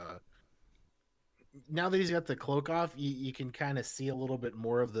looking. Now that he's got the cloak off, you can kind of see a little bit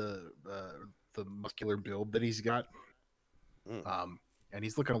more of the muscular build that he's got. Mm. And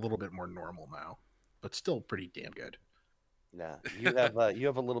he's looking a little bit more normal now, but still pretty damn good. Yeah. You have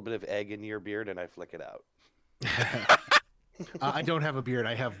a little bit of egg in your beard, and I flick it out. I don't have a beard.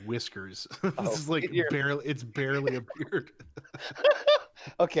 I have whiskers. This is like it's barely a beard.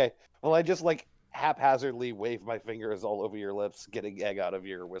 Okay. Well, I just like haphazardly wave my fingers all over your lips, getting egg out of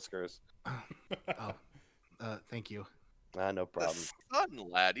your whiskers. Thank you. No problem. Son,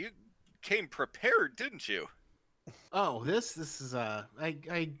 lad, you came prepared, didn't you? Oh, this is I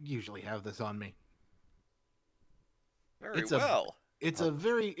usually have this on me. Very It's well. It's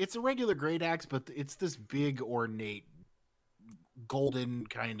a regular great axe, but it's this big ornate golden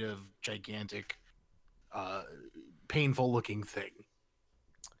kind of gigantic painful looking thing.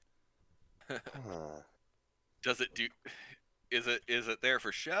 Does it do? Is it there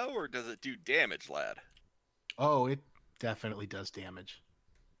for show, or does it do damage, lad? Oh, it definitely does damage.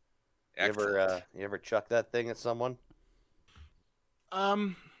 You ever chuck that thing at someone?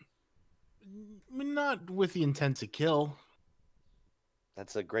 Not with the intent to kill.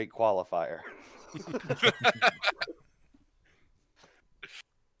 That's a great qualifier.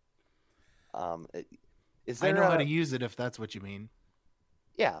 Is there I know how to use it if that's what you mean.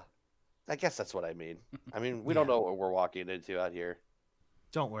 Yeah, I guess that's what I mean. I mean, we don't know what we're walking into out here.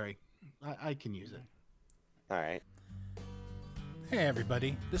 Don't worry, I can use it. All right. Hey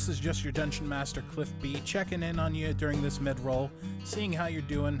everybody, this is just your Dungeon Master Cliff B checking in on you during this mid-roll, seeing how you're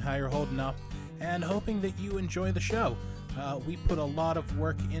doing, how you're holding up, and hoping that you enjoy the show. We put a lot of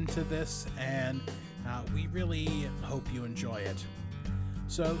work into this, and we really hope you enjoy it.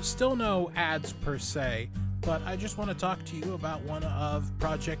 So, still no ads per se, but I just want to talk to you about one of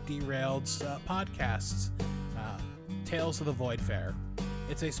Project Derailed's podcasts, Tales of the Voidfair.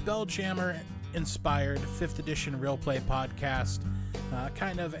 It's a Spelljammer-inspired 5th edition real play podcast,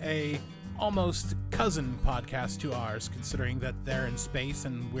 kind of a almost cousin podcast to ours, considering that they're in space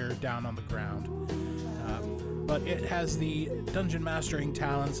and we're down on the ground. But it has the dungeon mastering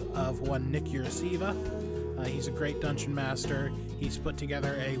talents of one Nick Urasiva. He's a great dungeon master. He's put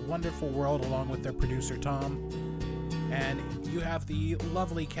together a wonderful world along with their producer Tom. And you have the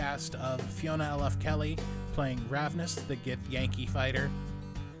lovely cast of Fiona L.F. Kelly playing Ravnus, the Gith Yankee fighter.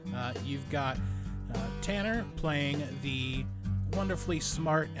 You've got Tanner playing the wonderfully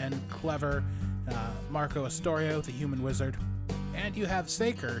smart and clever Marco Astorio, the human wizard. And you have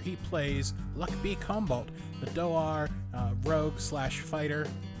Saker. He plays Luckby Combolt, the Doar rogue / fighter.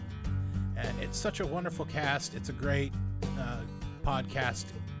 And it's such a wonderful cast. It's a great podcast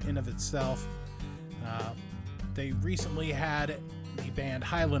in of itself. They recently had the band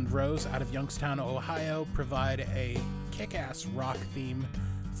Highland Rose out of Youngstown, Ohio, provide a kick-ass rock theme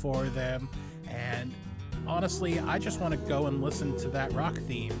for them. And honestly, I just want to go and listen to that rock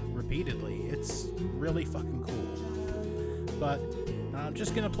theme repeatedly. It's really fucking cool. But I'm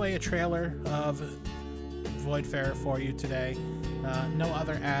just going to play a trailer of Voidfair for you today. No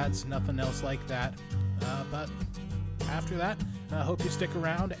other ads, nothing else like that. But after that. I hope you stick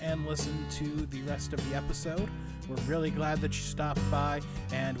around and listen to the rest of the episode. We're really glad that you stopped by,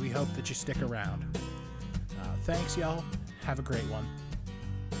 and we hope that you stick around. Thanks, y'all. Have a great one.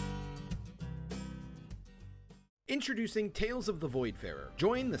 Introducing Tales of the Voidfarer.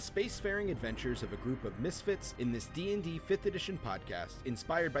 Join the spacefaring adventures of a group of misfits in this D&D 5th edition podcast,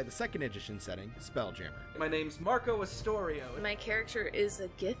 inspired by the 2nd edition setting, Spelljammer. My name's Marco Astorio. My character is a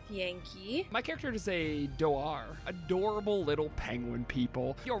Githyanki. My character is a Doar, adorable little penguin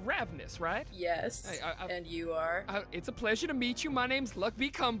people. You're Ravenous, right? Yes, and you are? It's a pleasure to meet you. My name's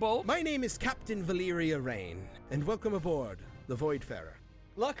Luckbeak Cumbo. My name is Captain Valeria Rain, and welcome aboard the Voidfarer.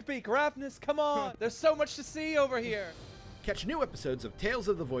 Luckbeak, Ravenous, come on! There's so much to see over here! Catch new episodes of Tales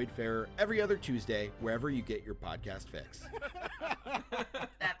of the Voidfarer every other Tuesday, wherever you get your podcast fix.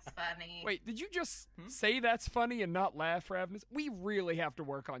 That's funny. Wait, did you just say that's funny and not laugh, Ravenous? We really have to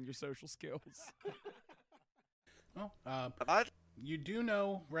work on your social skills. Well, you do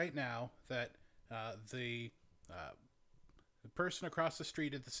know right now that the person across the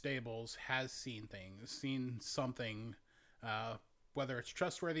street at the stables has seen something, whether it's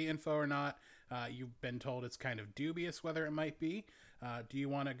trustworthy info or not. You've been told it's kind of dubious whether it might be. Do you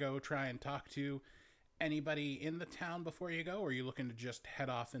want to go try and talk to anybody in the town before you go, or are you looking to just head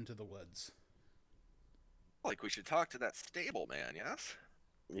off into the woods? Like, we should talk to that stable man, yes?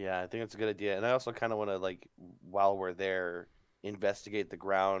 Yeah, I think that's a good idea. And I also kind of want to, like, while we're there, investigate the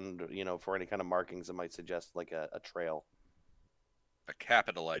ground, for any kind of markings that might suggest, like, a trail. A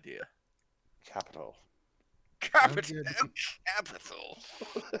capital idea. Capital. Capital.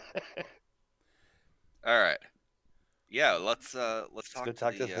 All right. Yeah, let's talk to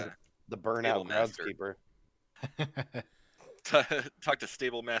the burnout groundskeeper. Talk to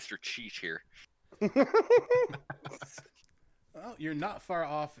Stable Master Cheech here. Well, you're not far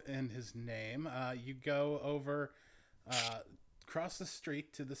off in his name. You go over, across the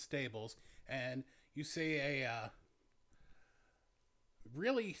street to the stables, and you see a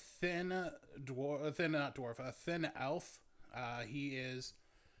really thin elf. He is,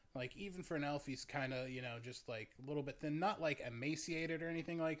 like, even for an elf, he's kind of, just like a little bit thin, not like emaciated or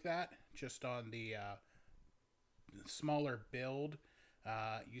anything like that, just on the smaller build.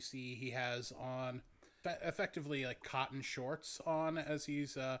 You see he has on effectively like cotton shorts on as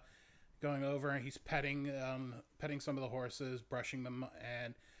he's going over, and he's petting some of the horses, brushing them,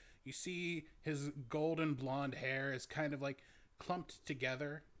 and you see his golden blonde hair is kind of like clumped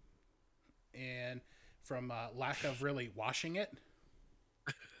together, and from lack of really washing it.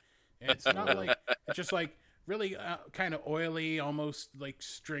 It's not like, it's just like really kind of oily, almost like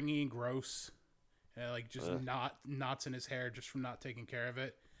stringy, gross, like just knots in his hair just from not taking care of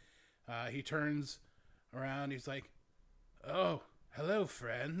it. He turns around, he's like, "Oh, hello,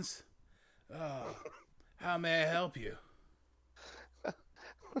 friends. Oh, how may I help you?"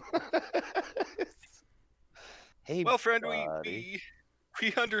 Hey, well, friend, we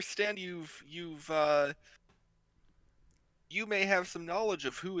understand you may have some knowledge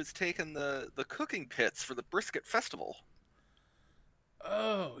of who has taken the cooking pits for the brisket festival.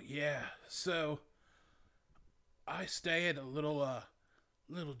 Oh, yeah. So I stay at a little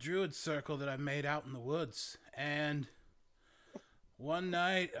druid circle that I made out in the woods, and one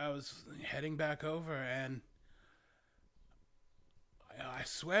night I was heading back over, and I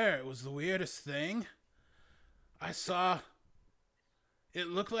swear it was the weirdest thing. I saw, it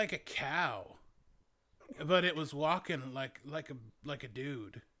looked like a cow, but it was walking like a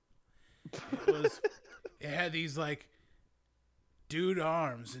dude. It had these like dude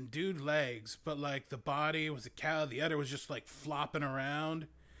arms and dude legs, but like the body was a cow, the other was just like flopping around,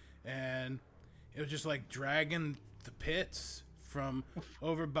 and it was just like dragging the pits from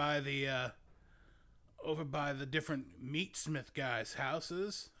over by the different meatsmith guys'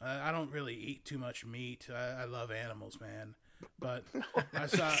 houses. I don't really eat too much meat. I love animals, man. But I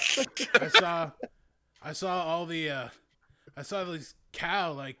saw this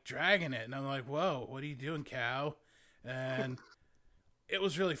cow like dragging it, and I'm like, "Whoa, what are you doing, cow?" And it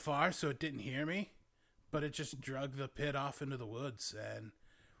was really far, so it didn't hear me, but it just drug the pit off into the woods, and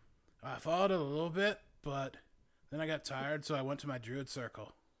I followed it a little bit, but then I got tired, so I went to my druid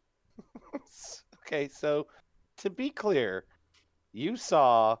circle. Okay, so to be clear, you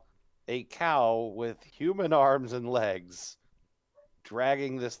saw a cow with human arms and legs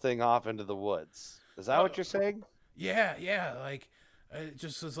dragging this thing off into the woods. Is that what you're saying? Yeah. Like, it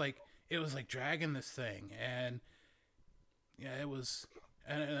just was like, it was like dragging this thing, and yeah, it was,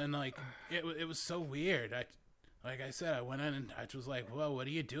 and like, it was so weird. Like I said, I went in and I was like, "Whoa, what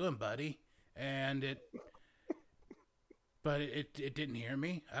are you doing, buddy?" And it didn't hear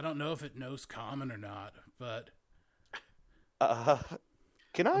me. I don't know if it knows common or not, but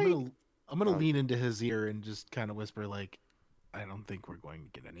Can I? I'm gonna lean into his ear and just kind of whisper like, "I don't think we're going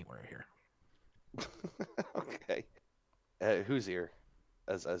to get anywhere here." Okay. Whose ear?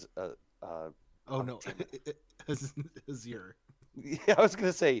 Oh no, his ear. Yeah, I was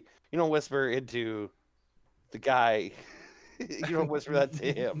gonna say you don't whisper into the guy. You don't whisper that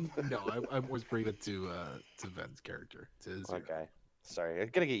to him. No, I'm whispering it to Ven's character. To his ear. Okay. Sorry, I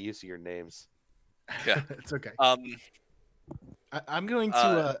gotta get used to your names. Yeah, it's okay. I'm going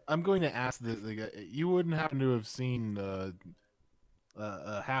to ask the guy. You wouldn't happen to have seen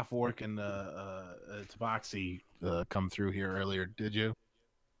a half orc and a tabaxi come through here earlier, did you?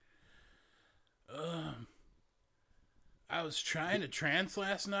 I was trying to trance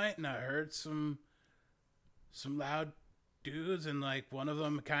last night, and I heard some loud dudes, and like one of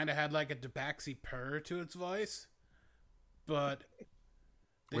them kind of had like a tabaxi purr to its voice. But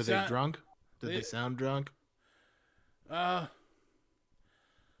were they drunk? Did they sound drunk? I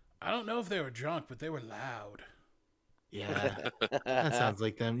don't know if they were drunk, but they were loud. Yeah, that sounds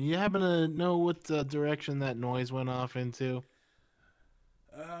like them. You happen to know what direction that noise went off into?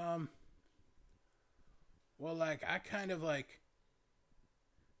 Well, like I kind of like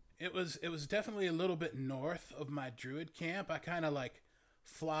it was definitely a little bit north of my druid camp. I kind of like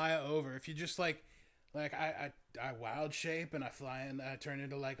fly over. If you just like I wild shape and I fly and I turn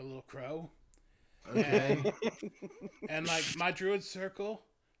into like a little crow. Okay. And like my druid circle,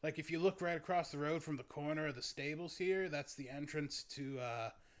 like if you look right across the road from the corner of the stables here, that's the entrance to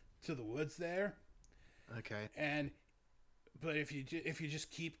the woods there. Okay. But if you just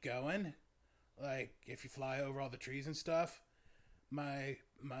keep going, like if you fly over all the trees and stuff, my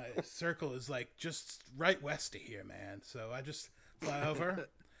circle is like just right west of here, man. So I just fly over.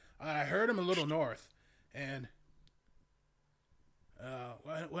 I heard him a little north, and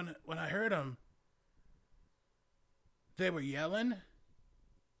when I heard him, they were yelling.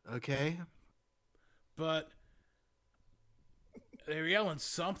 Okay. But they were yelling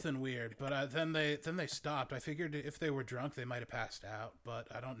something weird. But then they stopped. I figured if they were drunk, they might have passed out. But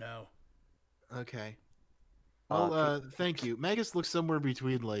I don't know. Okay. Well, thank you. Magus looks somewhere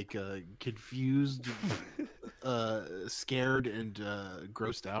between like confused, scared, and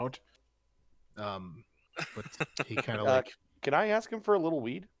grossed out. But he kind of like. Can I ask him for a little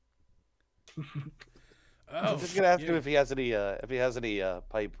weed? I'm just gonna ask him if he has any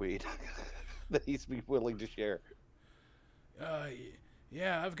pipe weed that he's willing to share.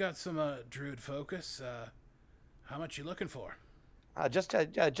 Yeah, I've got some druid focus. How much you looking for? Just a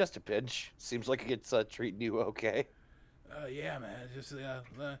pinch. Seems like it's treating you okay. Yeah, man. Just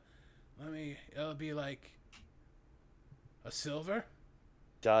let me. It'll be like a silver.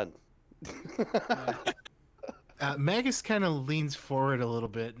 Done. Magus kind of leans forward a little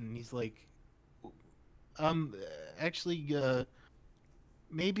bit, and he's like, actually,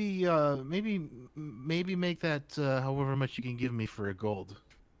 maybe make that however much you can give me for a gold.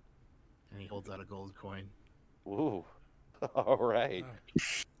 And he holds out a gold coin. Ooh, all right.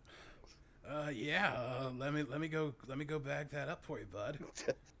 Let me go bag that up for you, bud.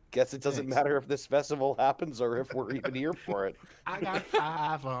 Guess it doesn't matter if this festival happens or if we're even here for it. I got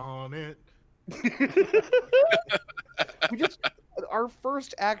 5 on it. Our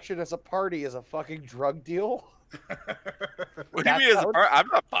first action as a party is a fucking drug deal. What do you mean as a party? I'm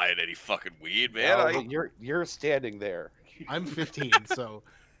not buying any fucking weed, man. You're standing there. I'm 15, so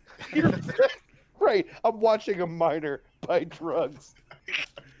right. I'm watching a minor buy drugs.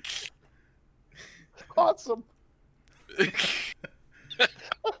 Awesome.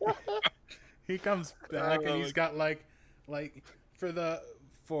 He comes back and he's got like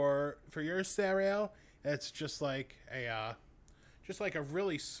for your Sariel, it's just like a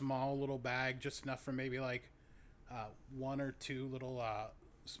really small little bag, just enough for maybe like 1 or 2 little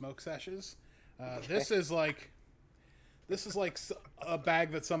smoke sessions. This is like a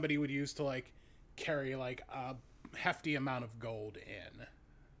bag that somebody would use to like carry like a hefty amount of gold in.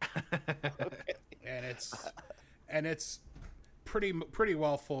 Okay. and it's pretty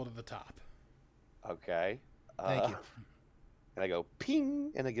well full to the top. Okay. Thank you. And I go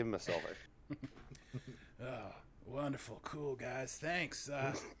ping, and I give him a silver. Wonderful, cool guys. Thanks.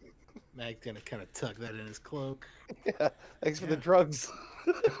 Mag's gonna kind of tuck that in his cloak. Yeah, thanks for the drugs.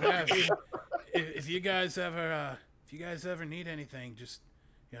 Yeah, if you guys ever need anything, just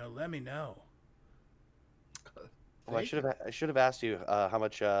let me know. Well, I should have asked you how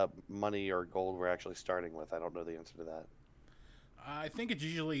much money or gold we're actually starting with. I don't know the answer to that. I think it's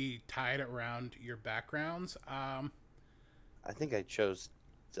usually tied around your backgrounds. I think I chose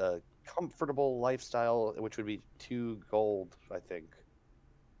comfortable lifestyle, which would be 2 gold, I think.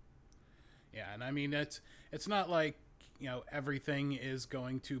 Yeah, and I mean it's not like everything is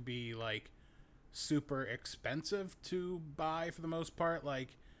going to be like super expensive to buy for the most part.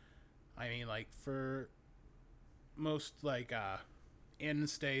 Like, I mean, like for most like inn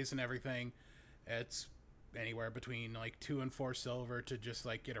stays and everything, it's anywhere between like 2 and 4 silver to just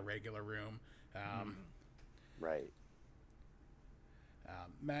like get a regular room. Right.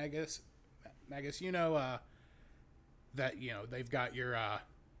 Magus, that they've got your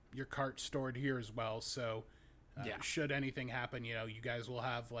cart stored here as well. So should anything happen, you guys will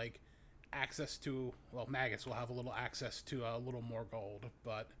have like access to. Well, Magus will have a little access to a little more gold,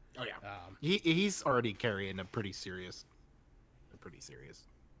 but he's already carrying a pretty serious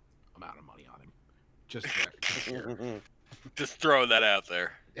amount of money on him. Just just throwing that out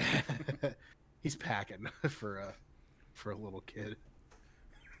there. He's packing for a little kid.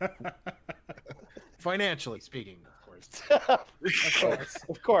 Financially speaking, of course.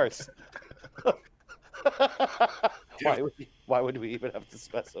 Of course. Why would we even have to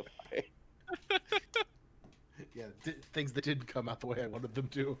specify? Yeah, things that didn't come out the way I wanted them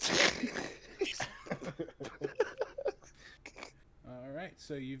to. All right,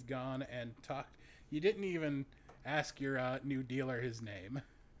 so you've gone and talked. You didn't even ask your new dealer his name.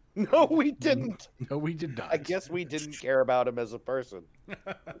 No, we didn't. No, we did not. I guess we didn't care about him as a person.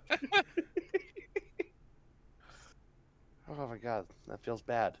 Oh my god, that feels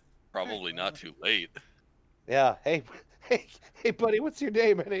bad. Probably not too late. Yeah. Hey, buddy, what's your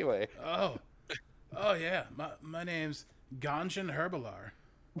name anyway? Oh yeah, my name's Ganjan Herbalar.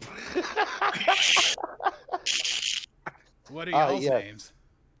 What are y'all's names?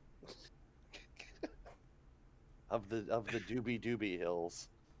 Of the Doobie Hills.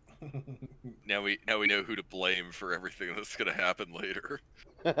 Now we know who to blame for everything that's going to happen later.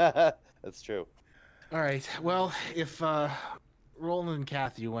 That's true. All right. Well, if Roland and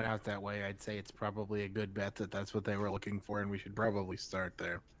Kathy went out that way, I'd say it's probably a good bet that that's what they were looking for, and we should probably start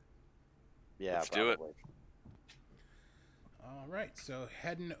there. Yeah, let's do it. All right. So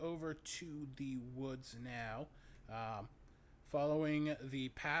heading over to the woods now, following the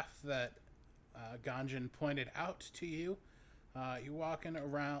path that Ganjan pointed out to you. You're walking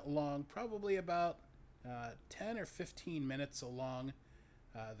along probably about 10 or 15 minutes along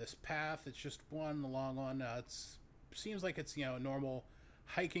this path. It's just one long one. It seems like it's a normal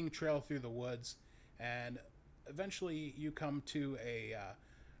hiking trail through the woods, and eventually you come to a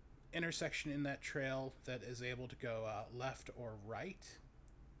intersection in that trail that is able to go left or right.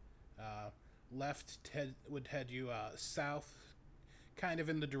 Left would head you south, kind of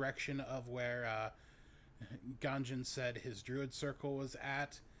in the direction of where Ganjan said his druid circle was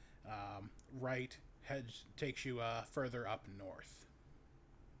at. Right takes you further up north.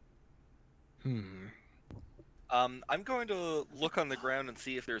 I'm going to look on the ground and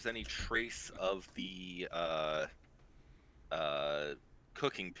see if there's any trace of the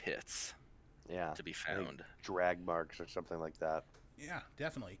cooking pits. Yeah, to be found. Like drag marks or something like that. Yeah,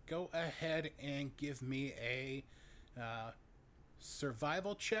 definitely. Go ahead and give me a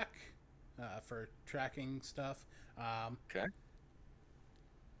survival check for tracking stuff. Okay.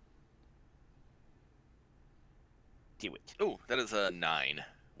 Do it. Oh, that is a 9.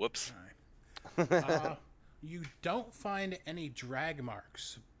 Whoops. All right. You don't find any drag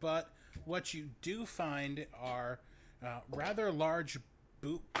marks, but what you do find are rather large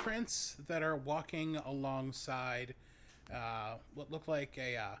boot prints that are walking alongside what look like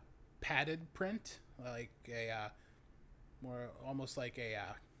a padded print, like a more almost like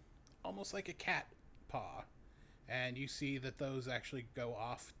a cat paw, and you see that those actually go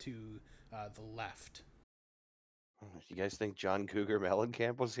off to the left. You guys think John Cougar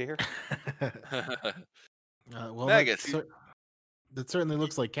Mellencamp was here? Well, Magus. That certainly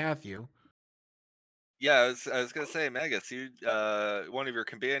looks like Cathew. Yeah, I was gonna say, Magus, you one of your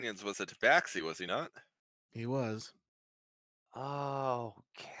companions was a Tabaxi, was he not? He was. Oh,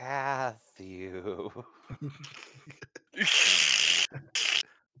 Cathew.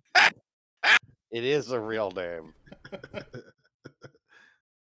 It is a real name.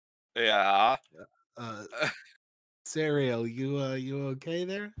 Yeah. Sariel, you okay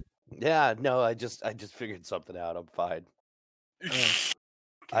there? Yeah, no, I just figured something out. I'm fine. Okay.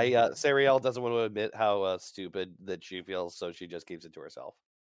 Sariel doesn't want to admit how stupid that she feels, so she just keeps it to herself.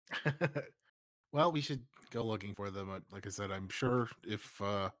 Well, we should go looking for them. Like I said, I'm sure if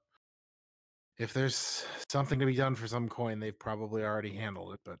there's something to be done for some coin, they've probably already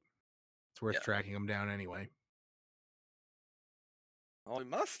handled it, but it's worth tracking them down anyway. Well, we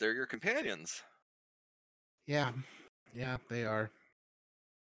must. They're your companions. Yeah, they are.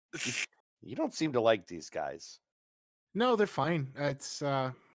 You don't seem to like these guys. No, they're fine.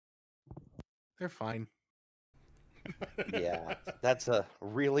 They're fine. Yeah, that's a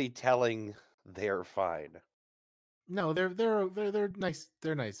really telling. They're fine. No, they're nice.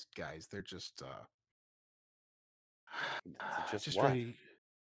 They're nice guys. They're just Just what? ready.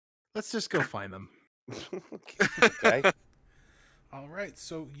 Let's just go find them. Okay. All right,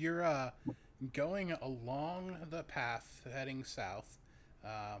 so you're going along the path heading south,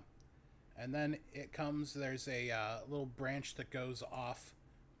 and then there's a little branch that goes off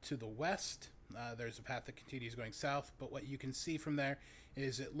to the west. There's a path that continues going south, but what you can see from there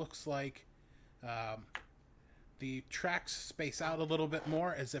is it looks like the tracks space out a little bit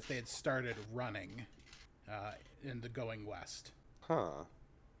more, as if they had started running in the going west. Huh.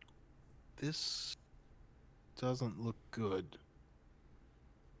 This doesn't look good.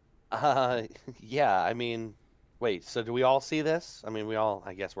 Yeah, I mean, wait, so do we all see this? I mean,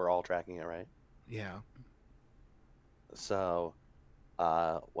 I guess we're all tracking it, right? Yeah. So,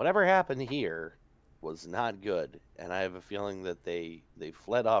 whatever happened here was not good, and I have a feeling that they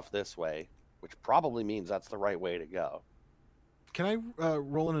fled off this way, which probably means that's the right way to go. Can I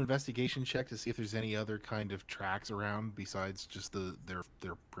roll an investigation check to see if there's any other kind of tracks around besides just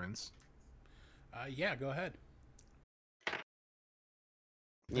their prints? Yeah, go ahead.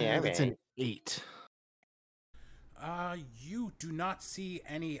 Yeah, it's an 8. You do not see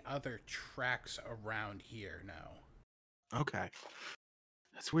any other tracks around here now. Okay.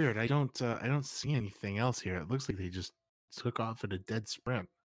 That's weird. I don't see anything else here. It looks like they just took off at a dead sprint.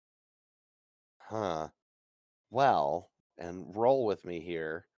 Huh. Well, and roll with me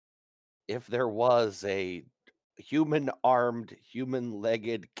here. If there was a human-armed,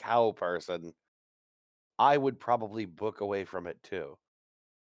 human-legged cow person, I would probably book away from it too.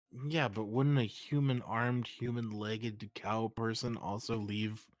 Yeah, but wouldn't a human-armed, human-legged cow person also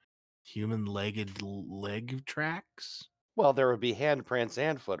leave human-legged leg tracks? Well, there would be handprints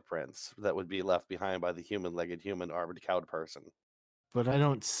and footprints that would be left behind by the human-legged, human-armed cow person. But I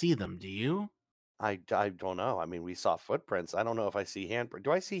don't see them, do you? I don't know. I mean, we saw footprints. I don't know if I see handprints.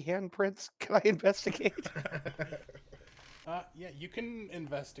 Do I see handprints? Can I investigate? Yeah, you can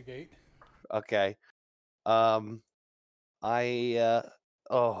investigate. Okay. Oh,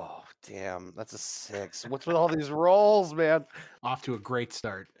 damn. That's a 6. What's with all these rolls, man? Off to a great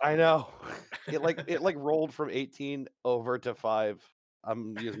start. I know. It rolled from 18 over to 5.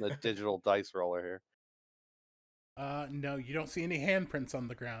 I'm using a digital dice roller here. No, you don't see any handprints on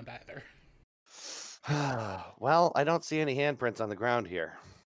the ground either. Well, I don't see any handprints on the ground here.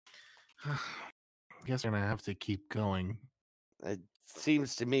 Guess we're gonna have to keep going. It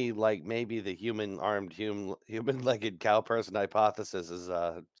seems to me like maybe the human-armed, human-legged cow person hypothesis is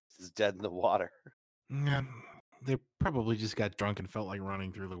dead in the water. Yeah, they probably just got drunk and felt like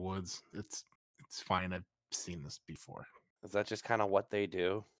running through the woods. It's fine. I've seen this before. Is that just kind of what they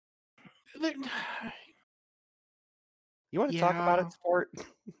do? They're... You want to talk about it, Sport?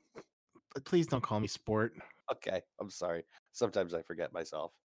 Please don't call me Sport. Okay, I'm sorry. Sometimes I forget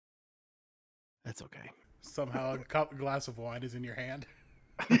myself. That's okay. Somehow a glass of wine is in your hand.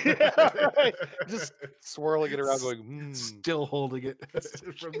 Right. Just swirling it around going, Still holding it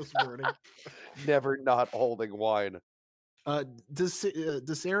from this morning. Never not holding wine.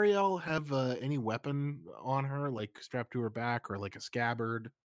 Does Ariel have any weapon on her, like strapped to her back or like a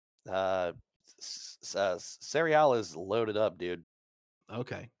scabbard? Serial is loaded up, dude.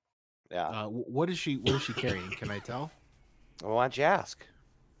 Okay. Yeah. What is she carrying? Can I tell? Well, why don't you ask?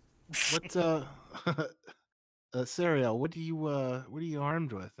 What Serial, what are you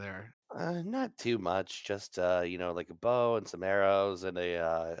armed with there? Not too much, just like a bow and some arrows and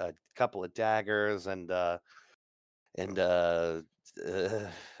a couple of daggers and a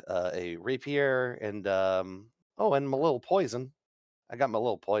rapier and and my little poison. I got my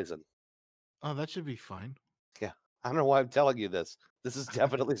little poison. Oh, that should be fine. Yeah. I don't know why I'm telling you this. This is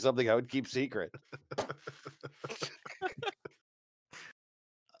definitely something I would keep secret.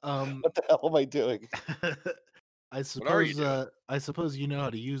 What the hell am I doing? I suppose you know how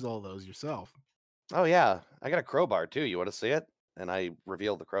to use all those yourself. Oh yeah, I got a crowbar too. You want to see it? And I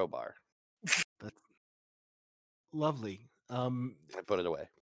reveal the crowbar. That's lovely. I put it away.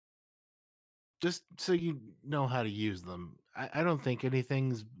 Just so you know how to use them. I don't think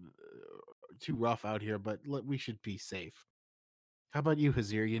anything's too rough out here, but we should be safe. How about you,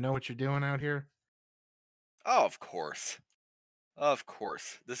 Hazir? You know what you're doing out here? Oh, of course. Of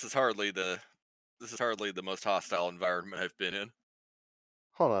course. This is hardly the most hostile environment I've been in.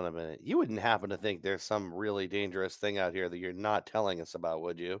 Hold on a minute. You wouldn't happen to think there's some really dangerous thing out here that you're not telling us about,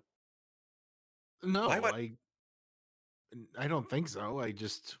 would you? No, I don't think so. I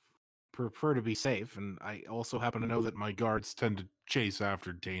just prefer to be safe, and I also happen to know that my guards tend to chase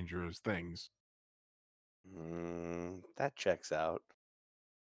after dangerous things. That checks out.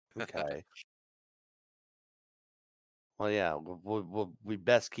 Okay. Well, yeah, we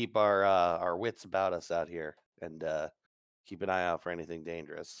best keep our wits about us out here and keep an eye out for anything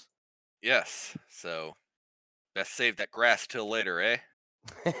dangerous. Yes. So best save that grass till later, eh?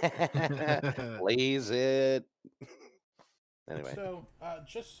 Blaze it. Anyway. So,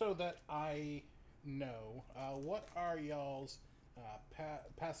 just so that I know, what are y'all's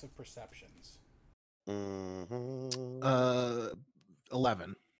passive perceptions?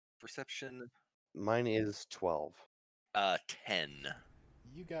 11. Perception. Mine is 12. 10.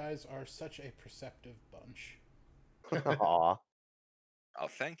 You guys are such a perceptive bunch. Aw. Oh,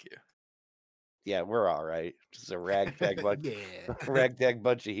 thank you. Yeah, we're all right. Just a ragtag bunch, Yeah. ragtag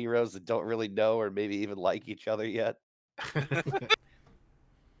bunch of heroes that don't really know or maybe even like each other yet.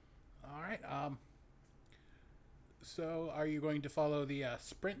 All right. So, are you going to follow the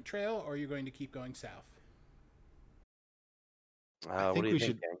sprint trail, or are you going to keep going south? I think we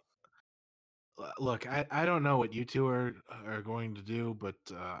should. Look, I don't know what you two are going to do, but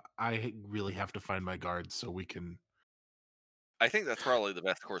I really have to find my guards so we can. I think that's probably the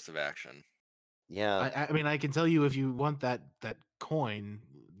best course of action. Yeah. I mean, I can tell you if you want that coin,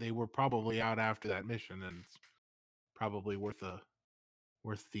 they were probably out after that mission, and it's probably worth the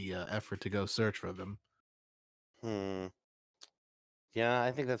effort to go search for them. Yeah,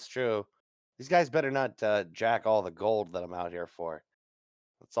 I think that's true. These guys better not jack all the gold that I'm out here for.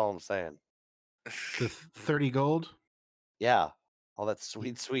 That's all I'm saying. The 30 gold? Yeah, all that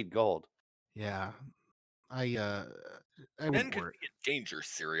sweet gold. Yeah, I Men wouldn't could worry. be in danger,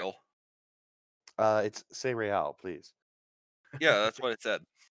 Serial. It's say real, please. Yeah, that's what it said.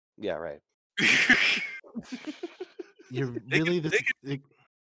 Yeah, right. You're really this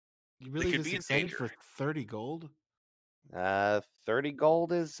excited for 30 gold? 30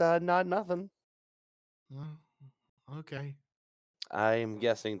 gold is not nothing. Okay. I'm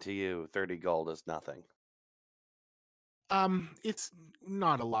guessing to you 30 gold is nothing. It's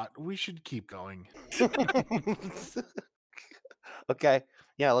not a lot. We should keep going. Okay.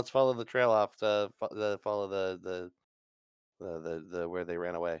 Yeah, let's follow the trail off to follow the where they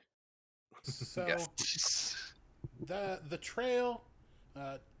ran away. So, Yes. the trail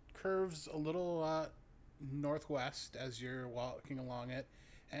curves a little northwest as you're walking along it,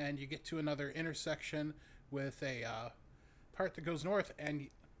 and you get to another intersection with a part that goes north, and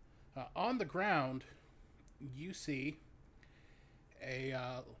on the ground you see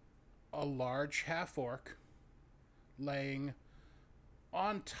a large half orc laying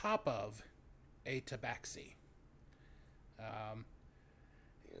on top of a tabaxi.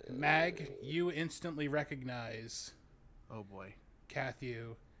 Mag, you instantly recognize, oh boy,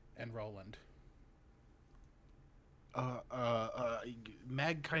 Cathew and Roland.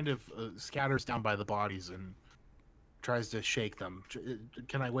 Mag kind of scatters down by the bodies and tries to shake them.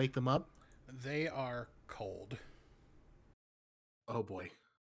 Can I wake them up? They are cold. Oh boy.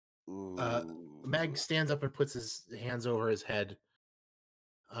 Mag stands up and puts his hands over his head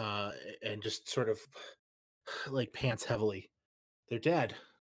and just sort of like pants heavily. They're dead.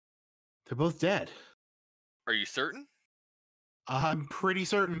 They're both dead. Are you certain? I'm pretty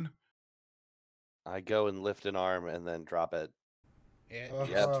certain. I go and lift an arm and then drop it. Yep,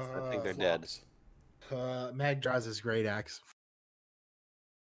 I think they're flops. dead. Mag draws his great axe.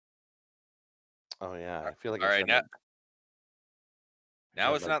 Oh yeah, I feel like all right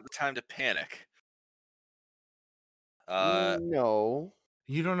now is not the time to panic. No,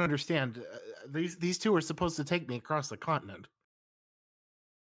 you don't understand. These two are supposed to take me across the continent.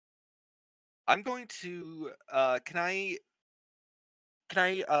 I'm going to. Can I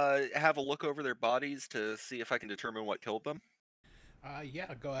have a look over their bodies to see if I can determine what killed them?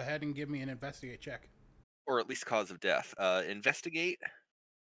 Yeah, go ahead and give me an investigate check. Or at least cause of death. Investigate.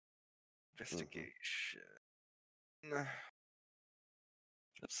 Investigation.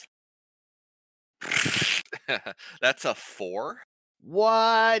 Oops. That's a 4.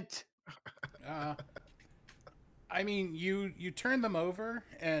 What? I mean, you turn them over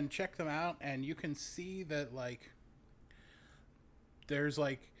and check them out, and you can see that like there's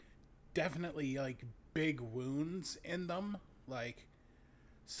like definitely like big wounds in them, like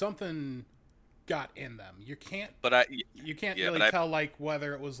something got in them. You can't really tell like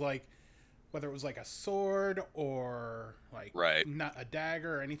whether it was like a sword or like not a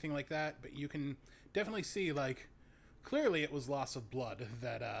dagger or anything like that, but you can definitely see like clearly it was loss of blood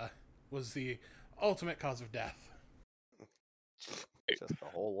that was the ultimate cause of death. Just a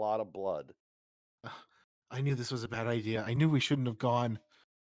whole lot of blood. I knew this was a bad idea. I knew we shouldn't have gone.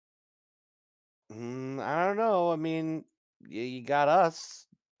 I don't know. I mean, you got us,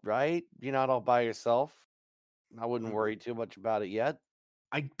 right? You're not all by yourself. I wouldn't worry too much about it yet.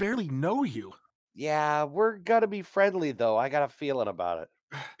 I barely know you. Yeah, we're gonna be friendly though. I got a feeling about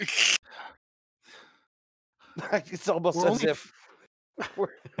it. It's almost as if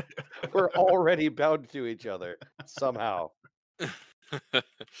we're already bound to each other somehow. I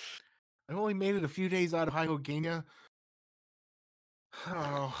only made it a few days out of Hyogania.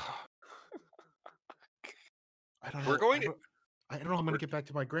 Oh. I don't know. I don't know how I'm going to get back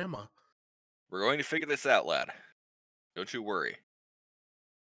to my grandma. We're going to figure this out, lad. Don't you worry.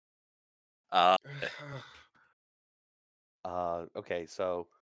 Okay, so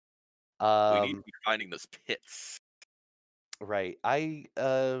we need to be finding those pits. Right.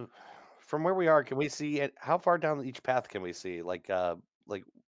 From where we are, can we see it? How far down each path can we see? Like, do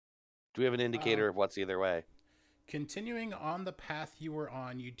we have an indicator of what's either way? Continuing on the path you were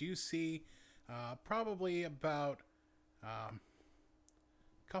on, you do see probably about a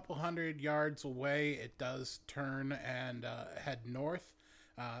couple 100 yards away, it does turn and head north.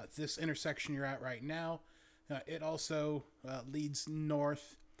 This intersection you're at right now, it also leads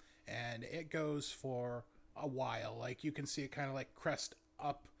north, and it goes for a while. Like, you can see it kind of like crest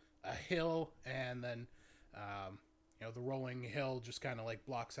up a hill, and then the rolling hill just kind of like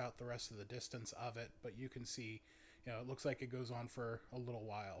blocks out the rest of the distance of it, but you can see, it looks like it goes on for a little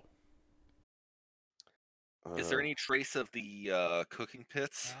while. Is there any trace of the cooking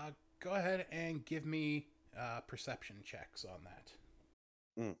pits? Go ahead and give me perception checks on that.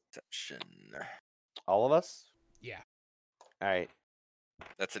 Perception. All of us? Yeah. All right.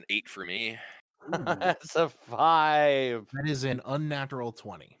 That's an 8 for me. That's a 5. That is an unnatural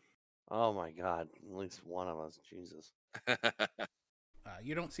 20. Oh my god. At least one of us. Jesus.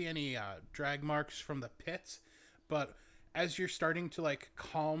 You don't see any drag marks from the pits, but as you're starting to like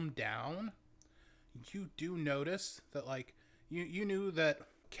calm down, you do notice that like you knew that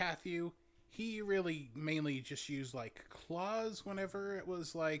Cathu, he really mainly just used like claws whenever it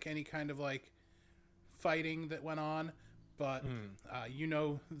was like any kind of like fighting that went on, but you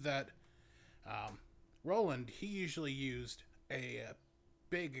know that Roland, he usually used a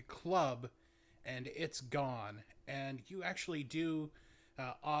big club, and it's gone. And you actually do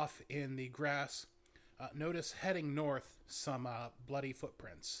off in the grass notice heading north some bloody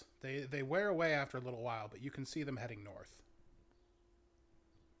footprints. They wear away after a little while, but you can see them heading north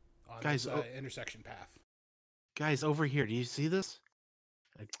on Guys, this intersection path. Guys, over here, do you see this?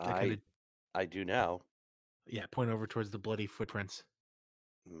 I do now. Yeah, point over towards the bloody footprints.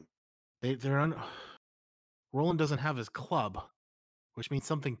 They're on. Roland doesn't have his club, which means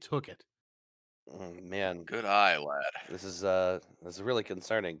something took it. Man, good eye, lad. This is really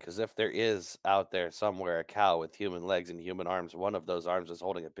concerning, because if there is out there somewhere a cow with human legs and human arms, one of those arms is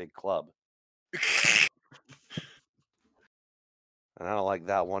holding a big club. And I don't like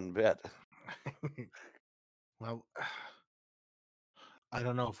that one bit. Well, I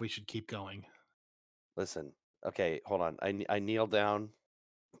don't know if we should keep going. Listen, okay, hold on. I kneel down.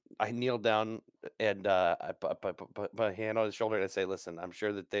 I kneel down and I put my hand on his shoulder and I say, "Listen, I'm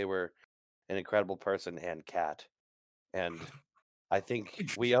sure that they were an incredible person and cat, and I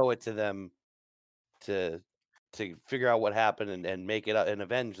think we owe it to them to figure out what happened and make it up and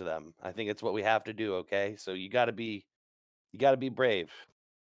avenge them. I think it's what we have to do. Okay, so you got to be brave.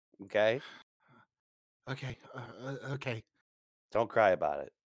 Okay. Okay. Okay. Don't cry about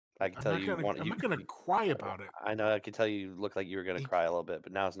it. I can tell you. I'm not gonna cry about it. I know. I can tell you look like you were gonna cry a little bit,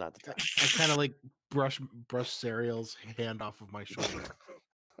 but now's not the time. I kind of like brush Serial's hand off of my shoulder.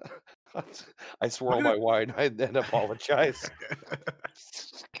 I swirl my wine and apologize.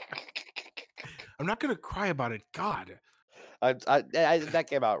 I'm not gonna cry about it. God, that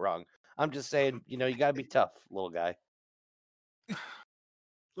came out wrong. I'm just saying, you gotta be tough, little guy.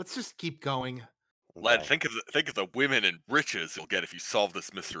 Let's just keep going. Lad, think of the women and riches you'll get if you solve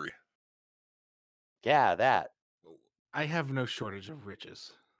this mystery. Yeah, that. I have no shortage of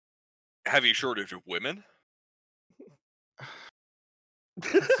riches. Have you shortage of women?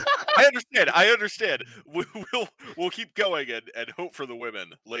 I understand. We'll keep going and hope for the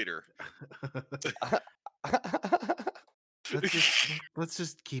women later. Let's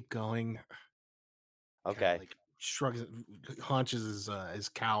just keep going. Okay. Like shrugs, haunches his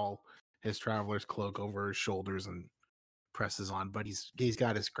cowl, his traveler's cloak over his shoulders, and presses on. But he's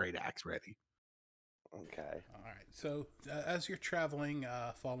got his great axe ready. Okay. All right. So as you're traveling,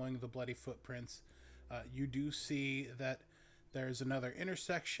 following the bloody footprints, you do see that there's another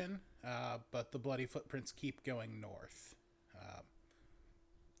intersection, but the bloody footprints keep going north.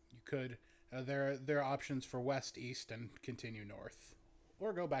 You could there are options for west, east, and continue north,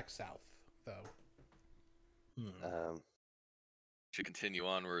 or go back south. Though. Should continue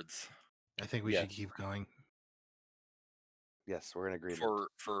onwards. I think we should keep going. Yes, we're in agreement.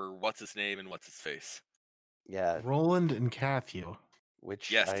 For what's his name and what's his face. Yeah. Roland and Cathew.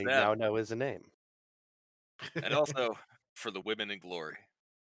 Which Yes, I them. now know is a name. And also for the women in glory.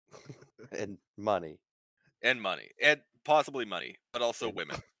 And money. And money. And possibly money, but also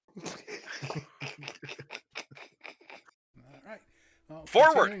women. All right. Well,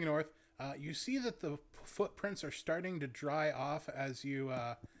 Forward! Continuing north, you see that the footprints are starting to dry off as you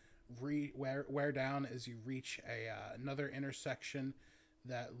wear down as you reach another intersection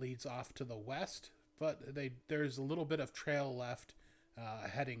that leads off to the west, but there's a little bit of trail left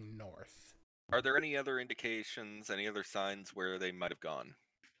heading north. Are there any other indications, any other signs where they might have gone?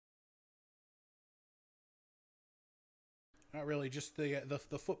 Not really, just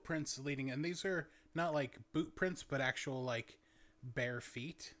the footprints leading, and these are not like boot prints, but actual like bare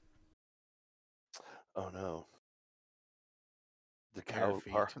feet. Oh no. The cow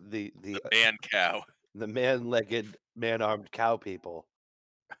are the man cow. The man-legged, man-armed cow people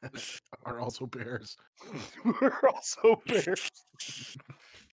are also bears. We're also bears.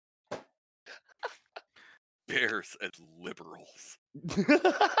 Bears and liberals.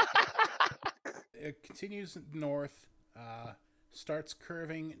 It continues north, starts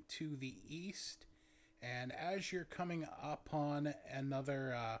curving to the east, and as you're coming upon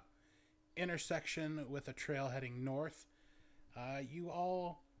another intersection with a trail heading north, you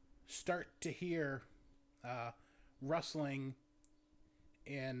all start to hear rustling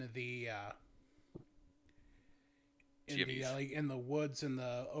in the in the woods and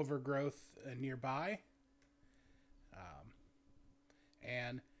the overgrowth nearby,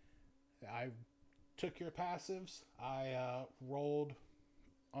 and I took your passives. I rolled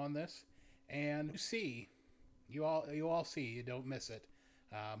on this, and you all see, you don't miss it.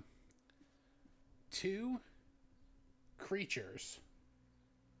 2 creatures.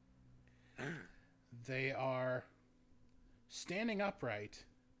 They are standing upright.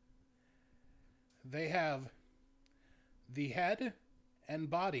 They have the head and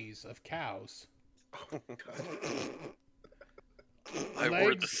bodies of cows. Oh, God. My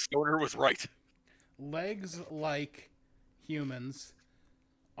word, the stoner was right. Legs like humans,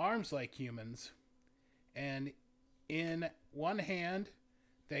 arms like humans, and in one hand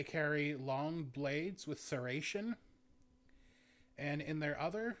they carry long blades with serration, and in their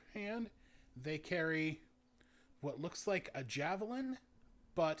other hand they carry what looks like a javelin,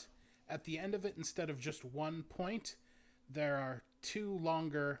 but at the end of it, instead of just one point, there are 2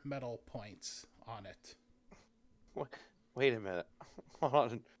 longer metal points on it. Wait a minute. Hold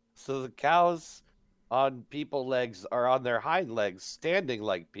on. So the cows on people legs are on their hind legs, standing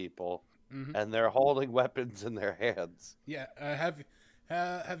like people, and they're holding weapons in their hands. Yeah.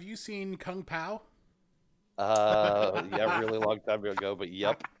 Have you seen Kung Pao? Yeah, really long time ago, but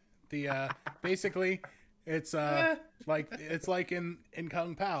yep. The basically, it's like in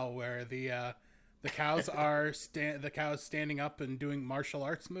Kung Pao where the cows are standing up and doing martial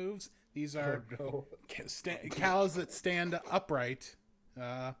arts moves. These are cows that stand upright,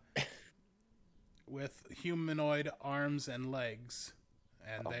 with humanoid arms and legs,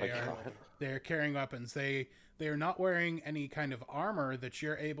 and they're carrying weapons. They are not wearing any kind of armor that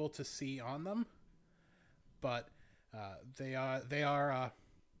you're able to see on them, but they are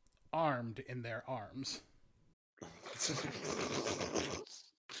armed in their arms.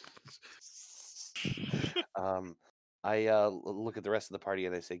 I look at the rest of the party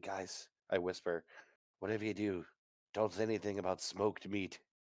and I say, guys, I whisper, whatever you do, don't say anything about smoked meat.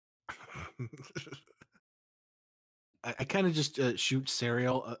 I kind of just shoot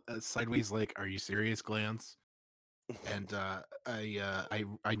Serial a sideways, like, "Are you serious?" glance, and I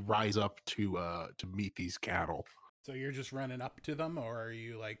rise up to meet these cattle. So you're just running up to them, or are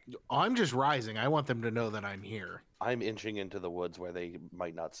you like? I'm just rising. I want them to know that I'm here. I'm inching into the woods where they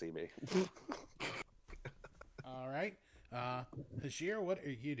might not see me. All right, Hajir, what are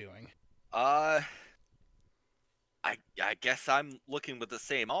you doing? I guess I'm looking with the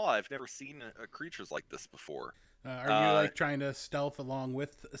same awe. I've never seen creatures like this before. Are you like trying to stealth along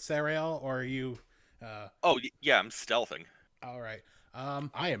with Sariel, or are you? Oh yeah, I'm stealthing. All right.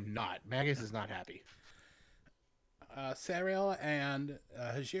 I am not. Magus is not happy. Sariel and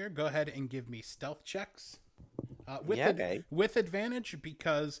Hajir, go ahead and give me stealth checks. With advantage,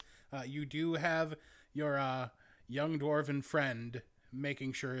 because you do have your young dwarven friend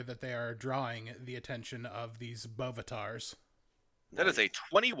making sure that they are drawing the attention of these Bovatars. That is a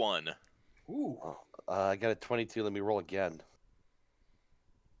 21. Ooh. I got a 22. Let me roll again.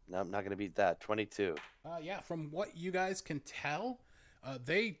 No, I'm not going to beat that. 22. Yeah, from what you guys can tell,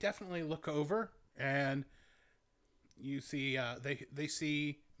 they definitely look over, and you see they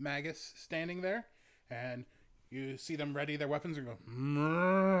see Magus standing there, and You see them ready their weapons and go,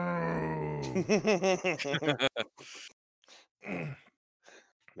 Man,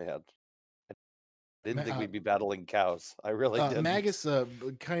 I didn't think we'd be battling cows. I really didn't. Magus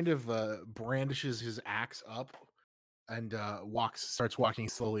kind of brandishes his axe up and starts walking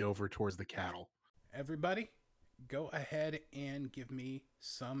slowly over towards the cattle. Everybody, go ahead and give me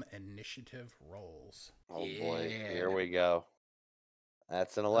some initiative rolls. Oh boy, here we go.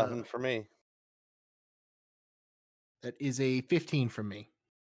 That's an 11 for me. That is a 15 from me.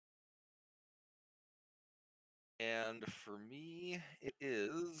 And for me, it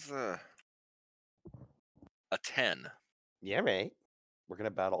is a 10. Yeah, right. We're gonna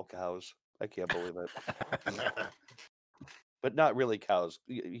battle cows. I can't believe it. But not really cows.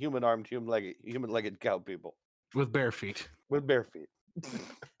 Human-armed, human-legged cow people. With bare feet. With bare feet.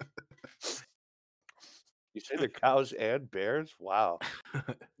 You say they're cows and bears? Wow.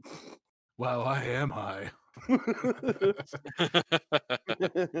 Well, I am high. Yeah,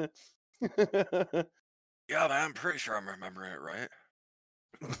 man, I'm pretty sure I'm remembering it right.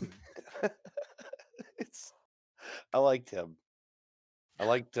 I liked him. I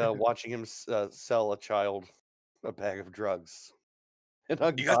liked watching him sell a child a bag of drugs. You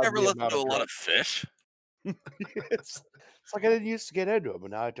guys ever listen to a lot of Fish? It's like I didn't used to get into it,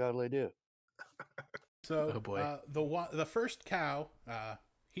 but now I totally do. So, Oh boy. The first cow,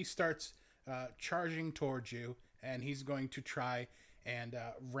 he starts charging towards you, and he's going to try and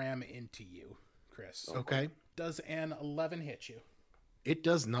ram into you, Chris. Okay. Does an 11 hit you? It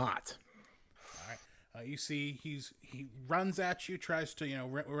does not. All right. You see, he runs at you, tries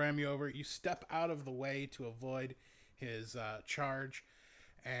to ram you over. You step out of the way to avoid his charge,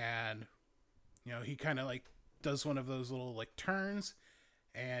 and he kind of like does one of those little like turns,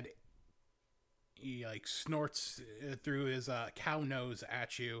 and he like snorts through his cow nose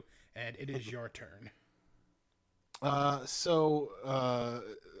at you, and it is your turn. So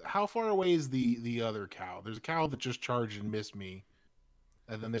how far away is the other cow? There's a cow that just charged and missed me,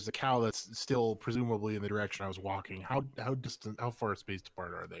 and then there's a cow that's still presumably in the direction I was walking. How far spaced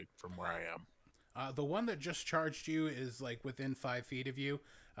apart are they from where I am? The one that just charged you is like within 5 feet of you.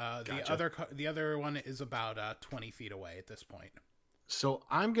 Gotcha. The other one is about 20 feet away at this point. So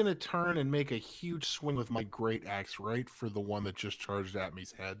I'm gonna turn and make a huge swing with my great axe right for the one that just charged at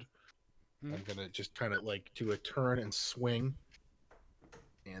me's head. Mm-hmm. I'm gonna just kind of like do a turn and swing,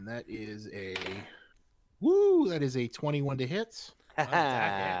 and that is a 21 to hit.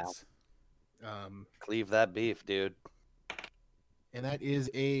 That hits. Cleave that beef, dude. And that is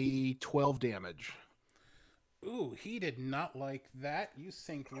a 12 damage. Ooh, he did not like that. You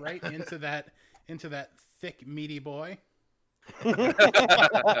sink right into that thick meaty boy.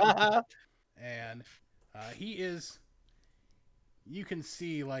 And he is. You can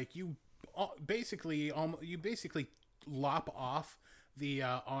see like you basically lop off the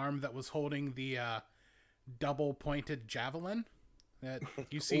arm that was holding the double pointed javelin that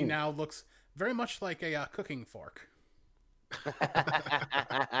you see now looks very much like a cooking fork.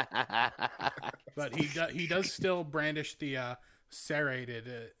 But he does still brandish the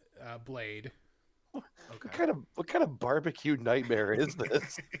serrated blade. Okay. What kind of barbecue nightmare is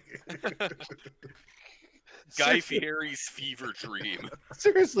this? Guy Fieri's fever dream.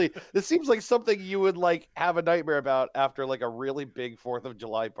 Seriously, this seems like something you would like have a nightmare about after like a really big 4th of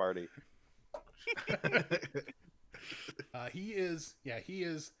July party. He is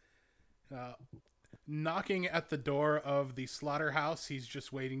knocking at the door of the slaughterhouse. He's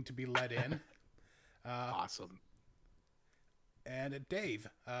just waiting to be let in. Awesome. And Dave,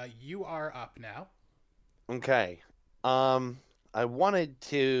 you are up now. Okay. I wanted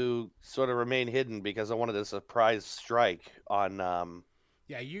to sort of remain hidden because I wanted a surprise strike on.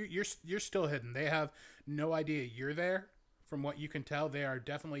 Yeah, you're still hidden. They have no idea you're there. From what you can tell, they are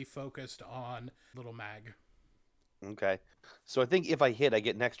definitely focused on Little Mag. Okay, so I think if I hit, I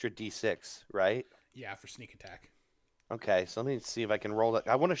get an extra D6, right? Yeah, for sneak attack. Okay, so let me see if I can roll that.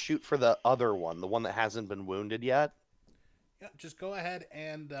 I want to shoot for the other one, the one that hasn't been wounded yet. Yeah, just go ahead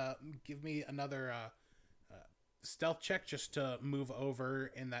and give me another stealth check just to move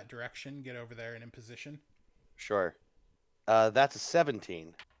over in that direction, get over there and in position. Sure. That's a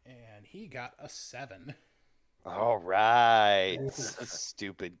 17. And he got a 7. All right.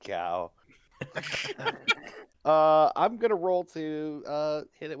 Stupid cow. I'm going to roll to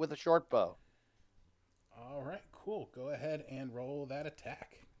hit it with a short bow. All right, cool. Go ahead and roll that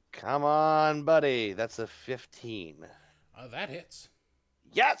attack. Come on, buddy. That's a 15. That hits.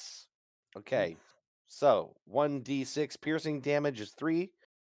 Yes! Okay. So 1d6 piercing damage is 3,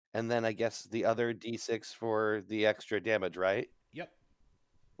 and then I guess the other d6 for the extra damage, right? Yep.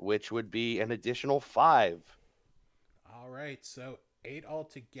 Which would be an additional 5. All right, so 8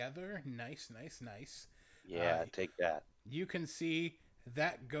 altogether. Nice. Yeah, take that. You can see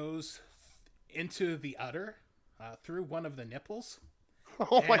that goes into the udder, through one of the nipples.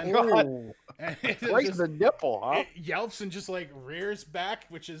 Oh my god! And Right in the nipple, huh? It yelps and just like rears back,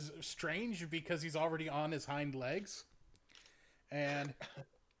 which is strange because he's already on his hind legs. And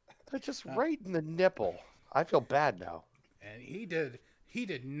That's just right in the nipple. I feel bad now. And he did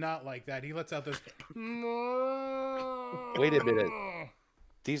not like that. He lets out this. Wait a minute.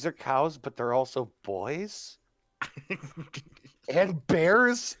 These are cows, but they're also boys? And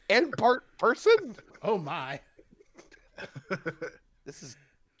bears? And part person? Oh my. This is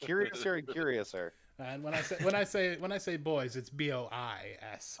curiouser and curiouser. And when I say boys, it's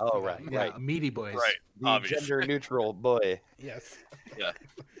BOIS. Oh right, Yeah, right. meaty boys. Right. The Obvious. gender neutral boy. Yes. Yeah.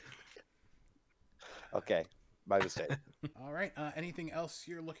 Okay, my mistake. All right. Anything else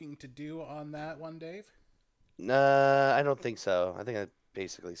you're looking to do on that one, Dave? Nah, I don't think so. I think that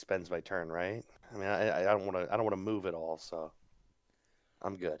basically spends my turn, right? I mean, I don't want to move at all, so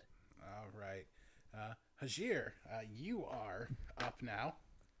I'm good. All right. Hajir, you are up now.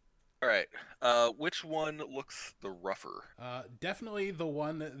 All right. Which one looks the rougher? Definitely the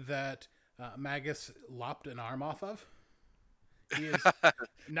one that Magus lopped an arm off of. He is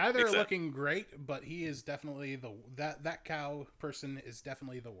neither are looking great, but he is definitely that cow person is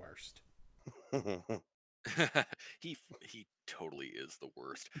definitely the worst. He totally is the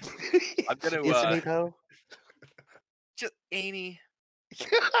worst. I'm gonna Isn't he though? just ain't he?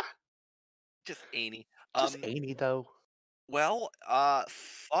 Just ain't he? Just ain't he though? Well,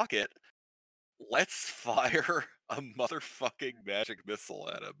 fuck it. Let's fire a motherfucking magic missile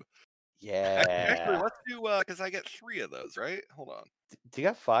at him. Yeah. Actually, let's do because I get 3 of those, right? Hold on. Do you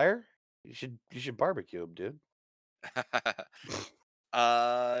got fire? You should barbecue him, dude.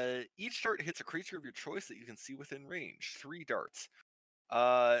 Each dart hits a creature of your choice that you can see within range. 3 darts.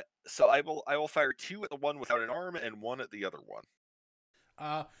 So I will fire 2 at the one without an arm and 1 at the other one.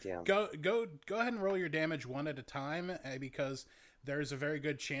 Go ahead and roll your damage one at a time, because there's a very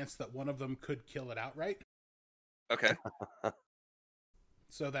good chance that one of them could kill it outright. Okay.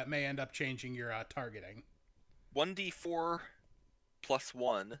 So that may end up changing your targeting. 1d4 plus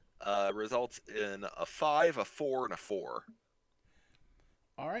 1 results in a 5, a 4, and a 4.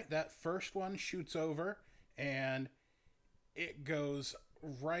 All right, that first one shoots over, and it goes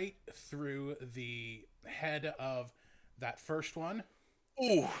right through the head of that first one.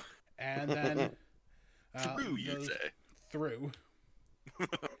 Ooh. And then through, you say? Through.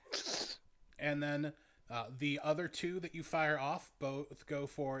 And then the other 2 that you fire off both go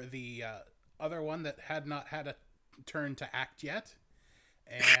for the other one that had not had a turn to act yet.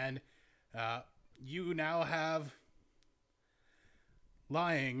 And you now have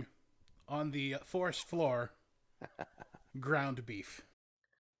lying on the forest floor ground beef.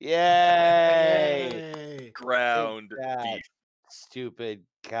 Yay! Ground beef. Stupid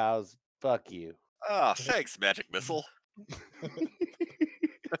cows. Fuck you. Ah, thanks, magic missile.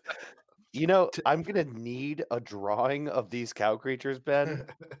 You know, I'm gonna need a drawing of these cow creatures, Ben.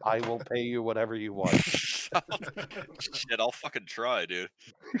 I will pay you whatever you want. Shit, I'll fucking try, dude.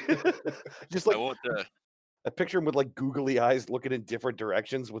 Just like I won't. I picture him with like googly eyes, looking in different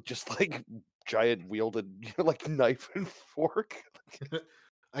directions, with just like giant wielded like knife and fork.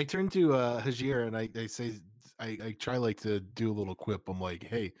 I turn to Hajir and I say, I try like to do a little quip. I'm like,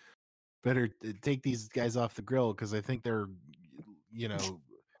 hey, better take these guys off the grill because I think they're,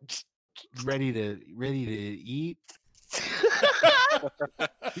 ready to eat.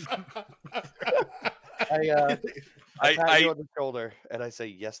 I pat you on the shoulder and I say,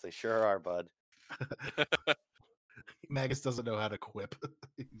 yes, they sure are, bud. Magus doesn't know how to quip.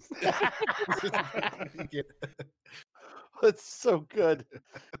 It's so good.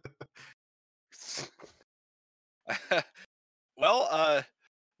 Well,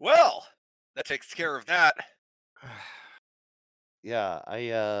 that takes care of that.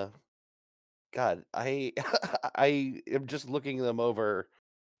 Yeah, God, I am just looking them over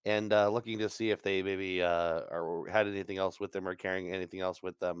and looking to see if they maybe or had anything else with them or carrying anything else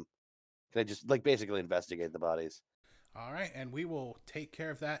with them. Can I just like basically investigate the bodies? All right, and we will take care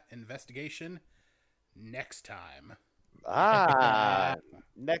of that investigation next time.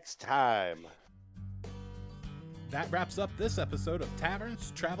 Next time. That wraps up this episode of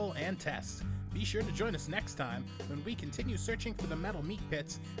Taverns, Travel, and Tests. Be sure to join us next time when we continue searching for the metal meat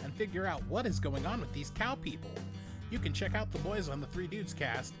pits and figure out what is going on with these cow people. You can check out the boys on the Three Dudes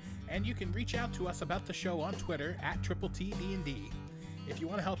Cast, and you can reach out to us about the show on Twitter at TTD. If you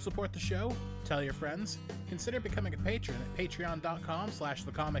want to help support the show, tell your friends, consider becoming a patron at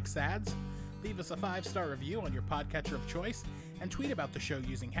patreon.com/thecomicsads. leave us a 5-star review on your podcatcher of choice, and tweet about the show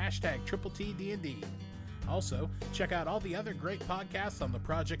using hashtag #TTDND. Also, check out all the other great podcasts on the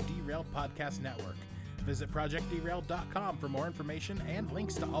Project Derailed Podcast Network. Visit ProjectDerailed.com for more information and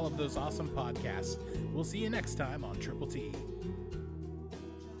links to all of those awesome podcasts. We'll see you next time on Triple T.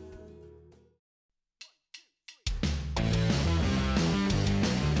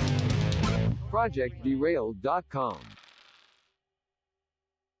 ProjectDerailed.com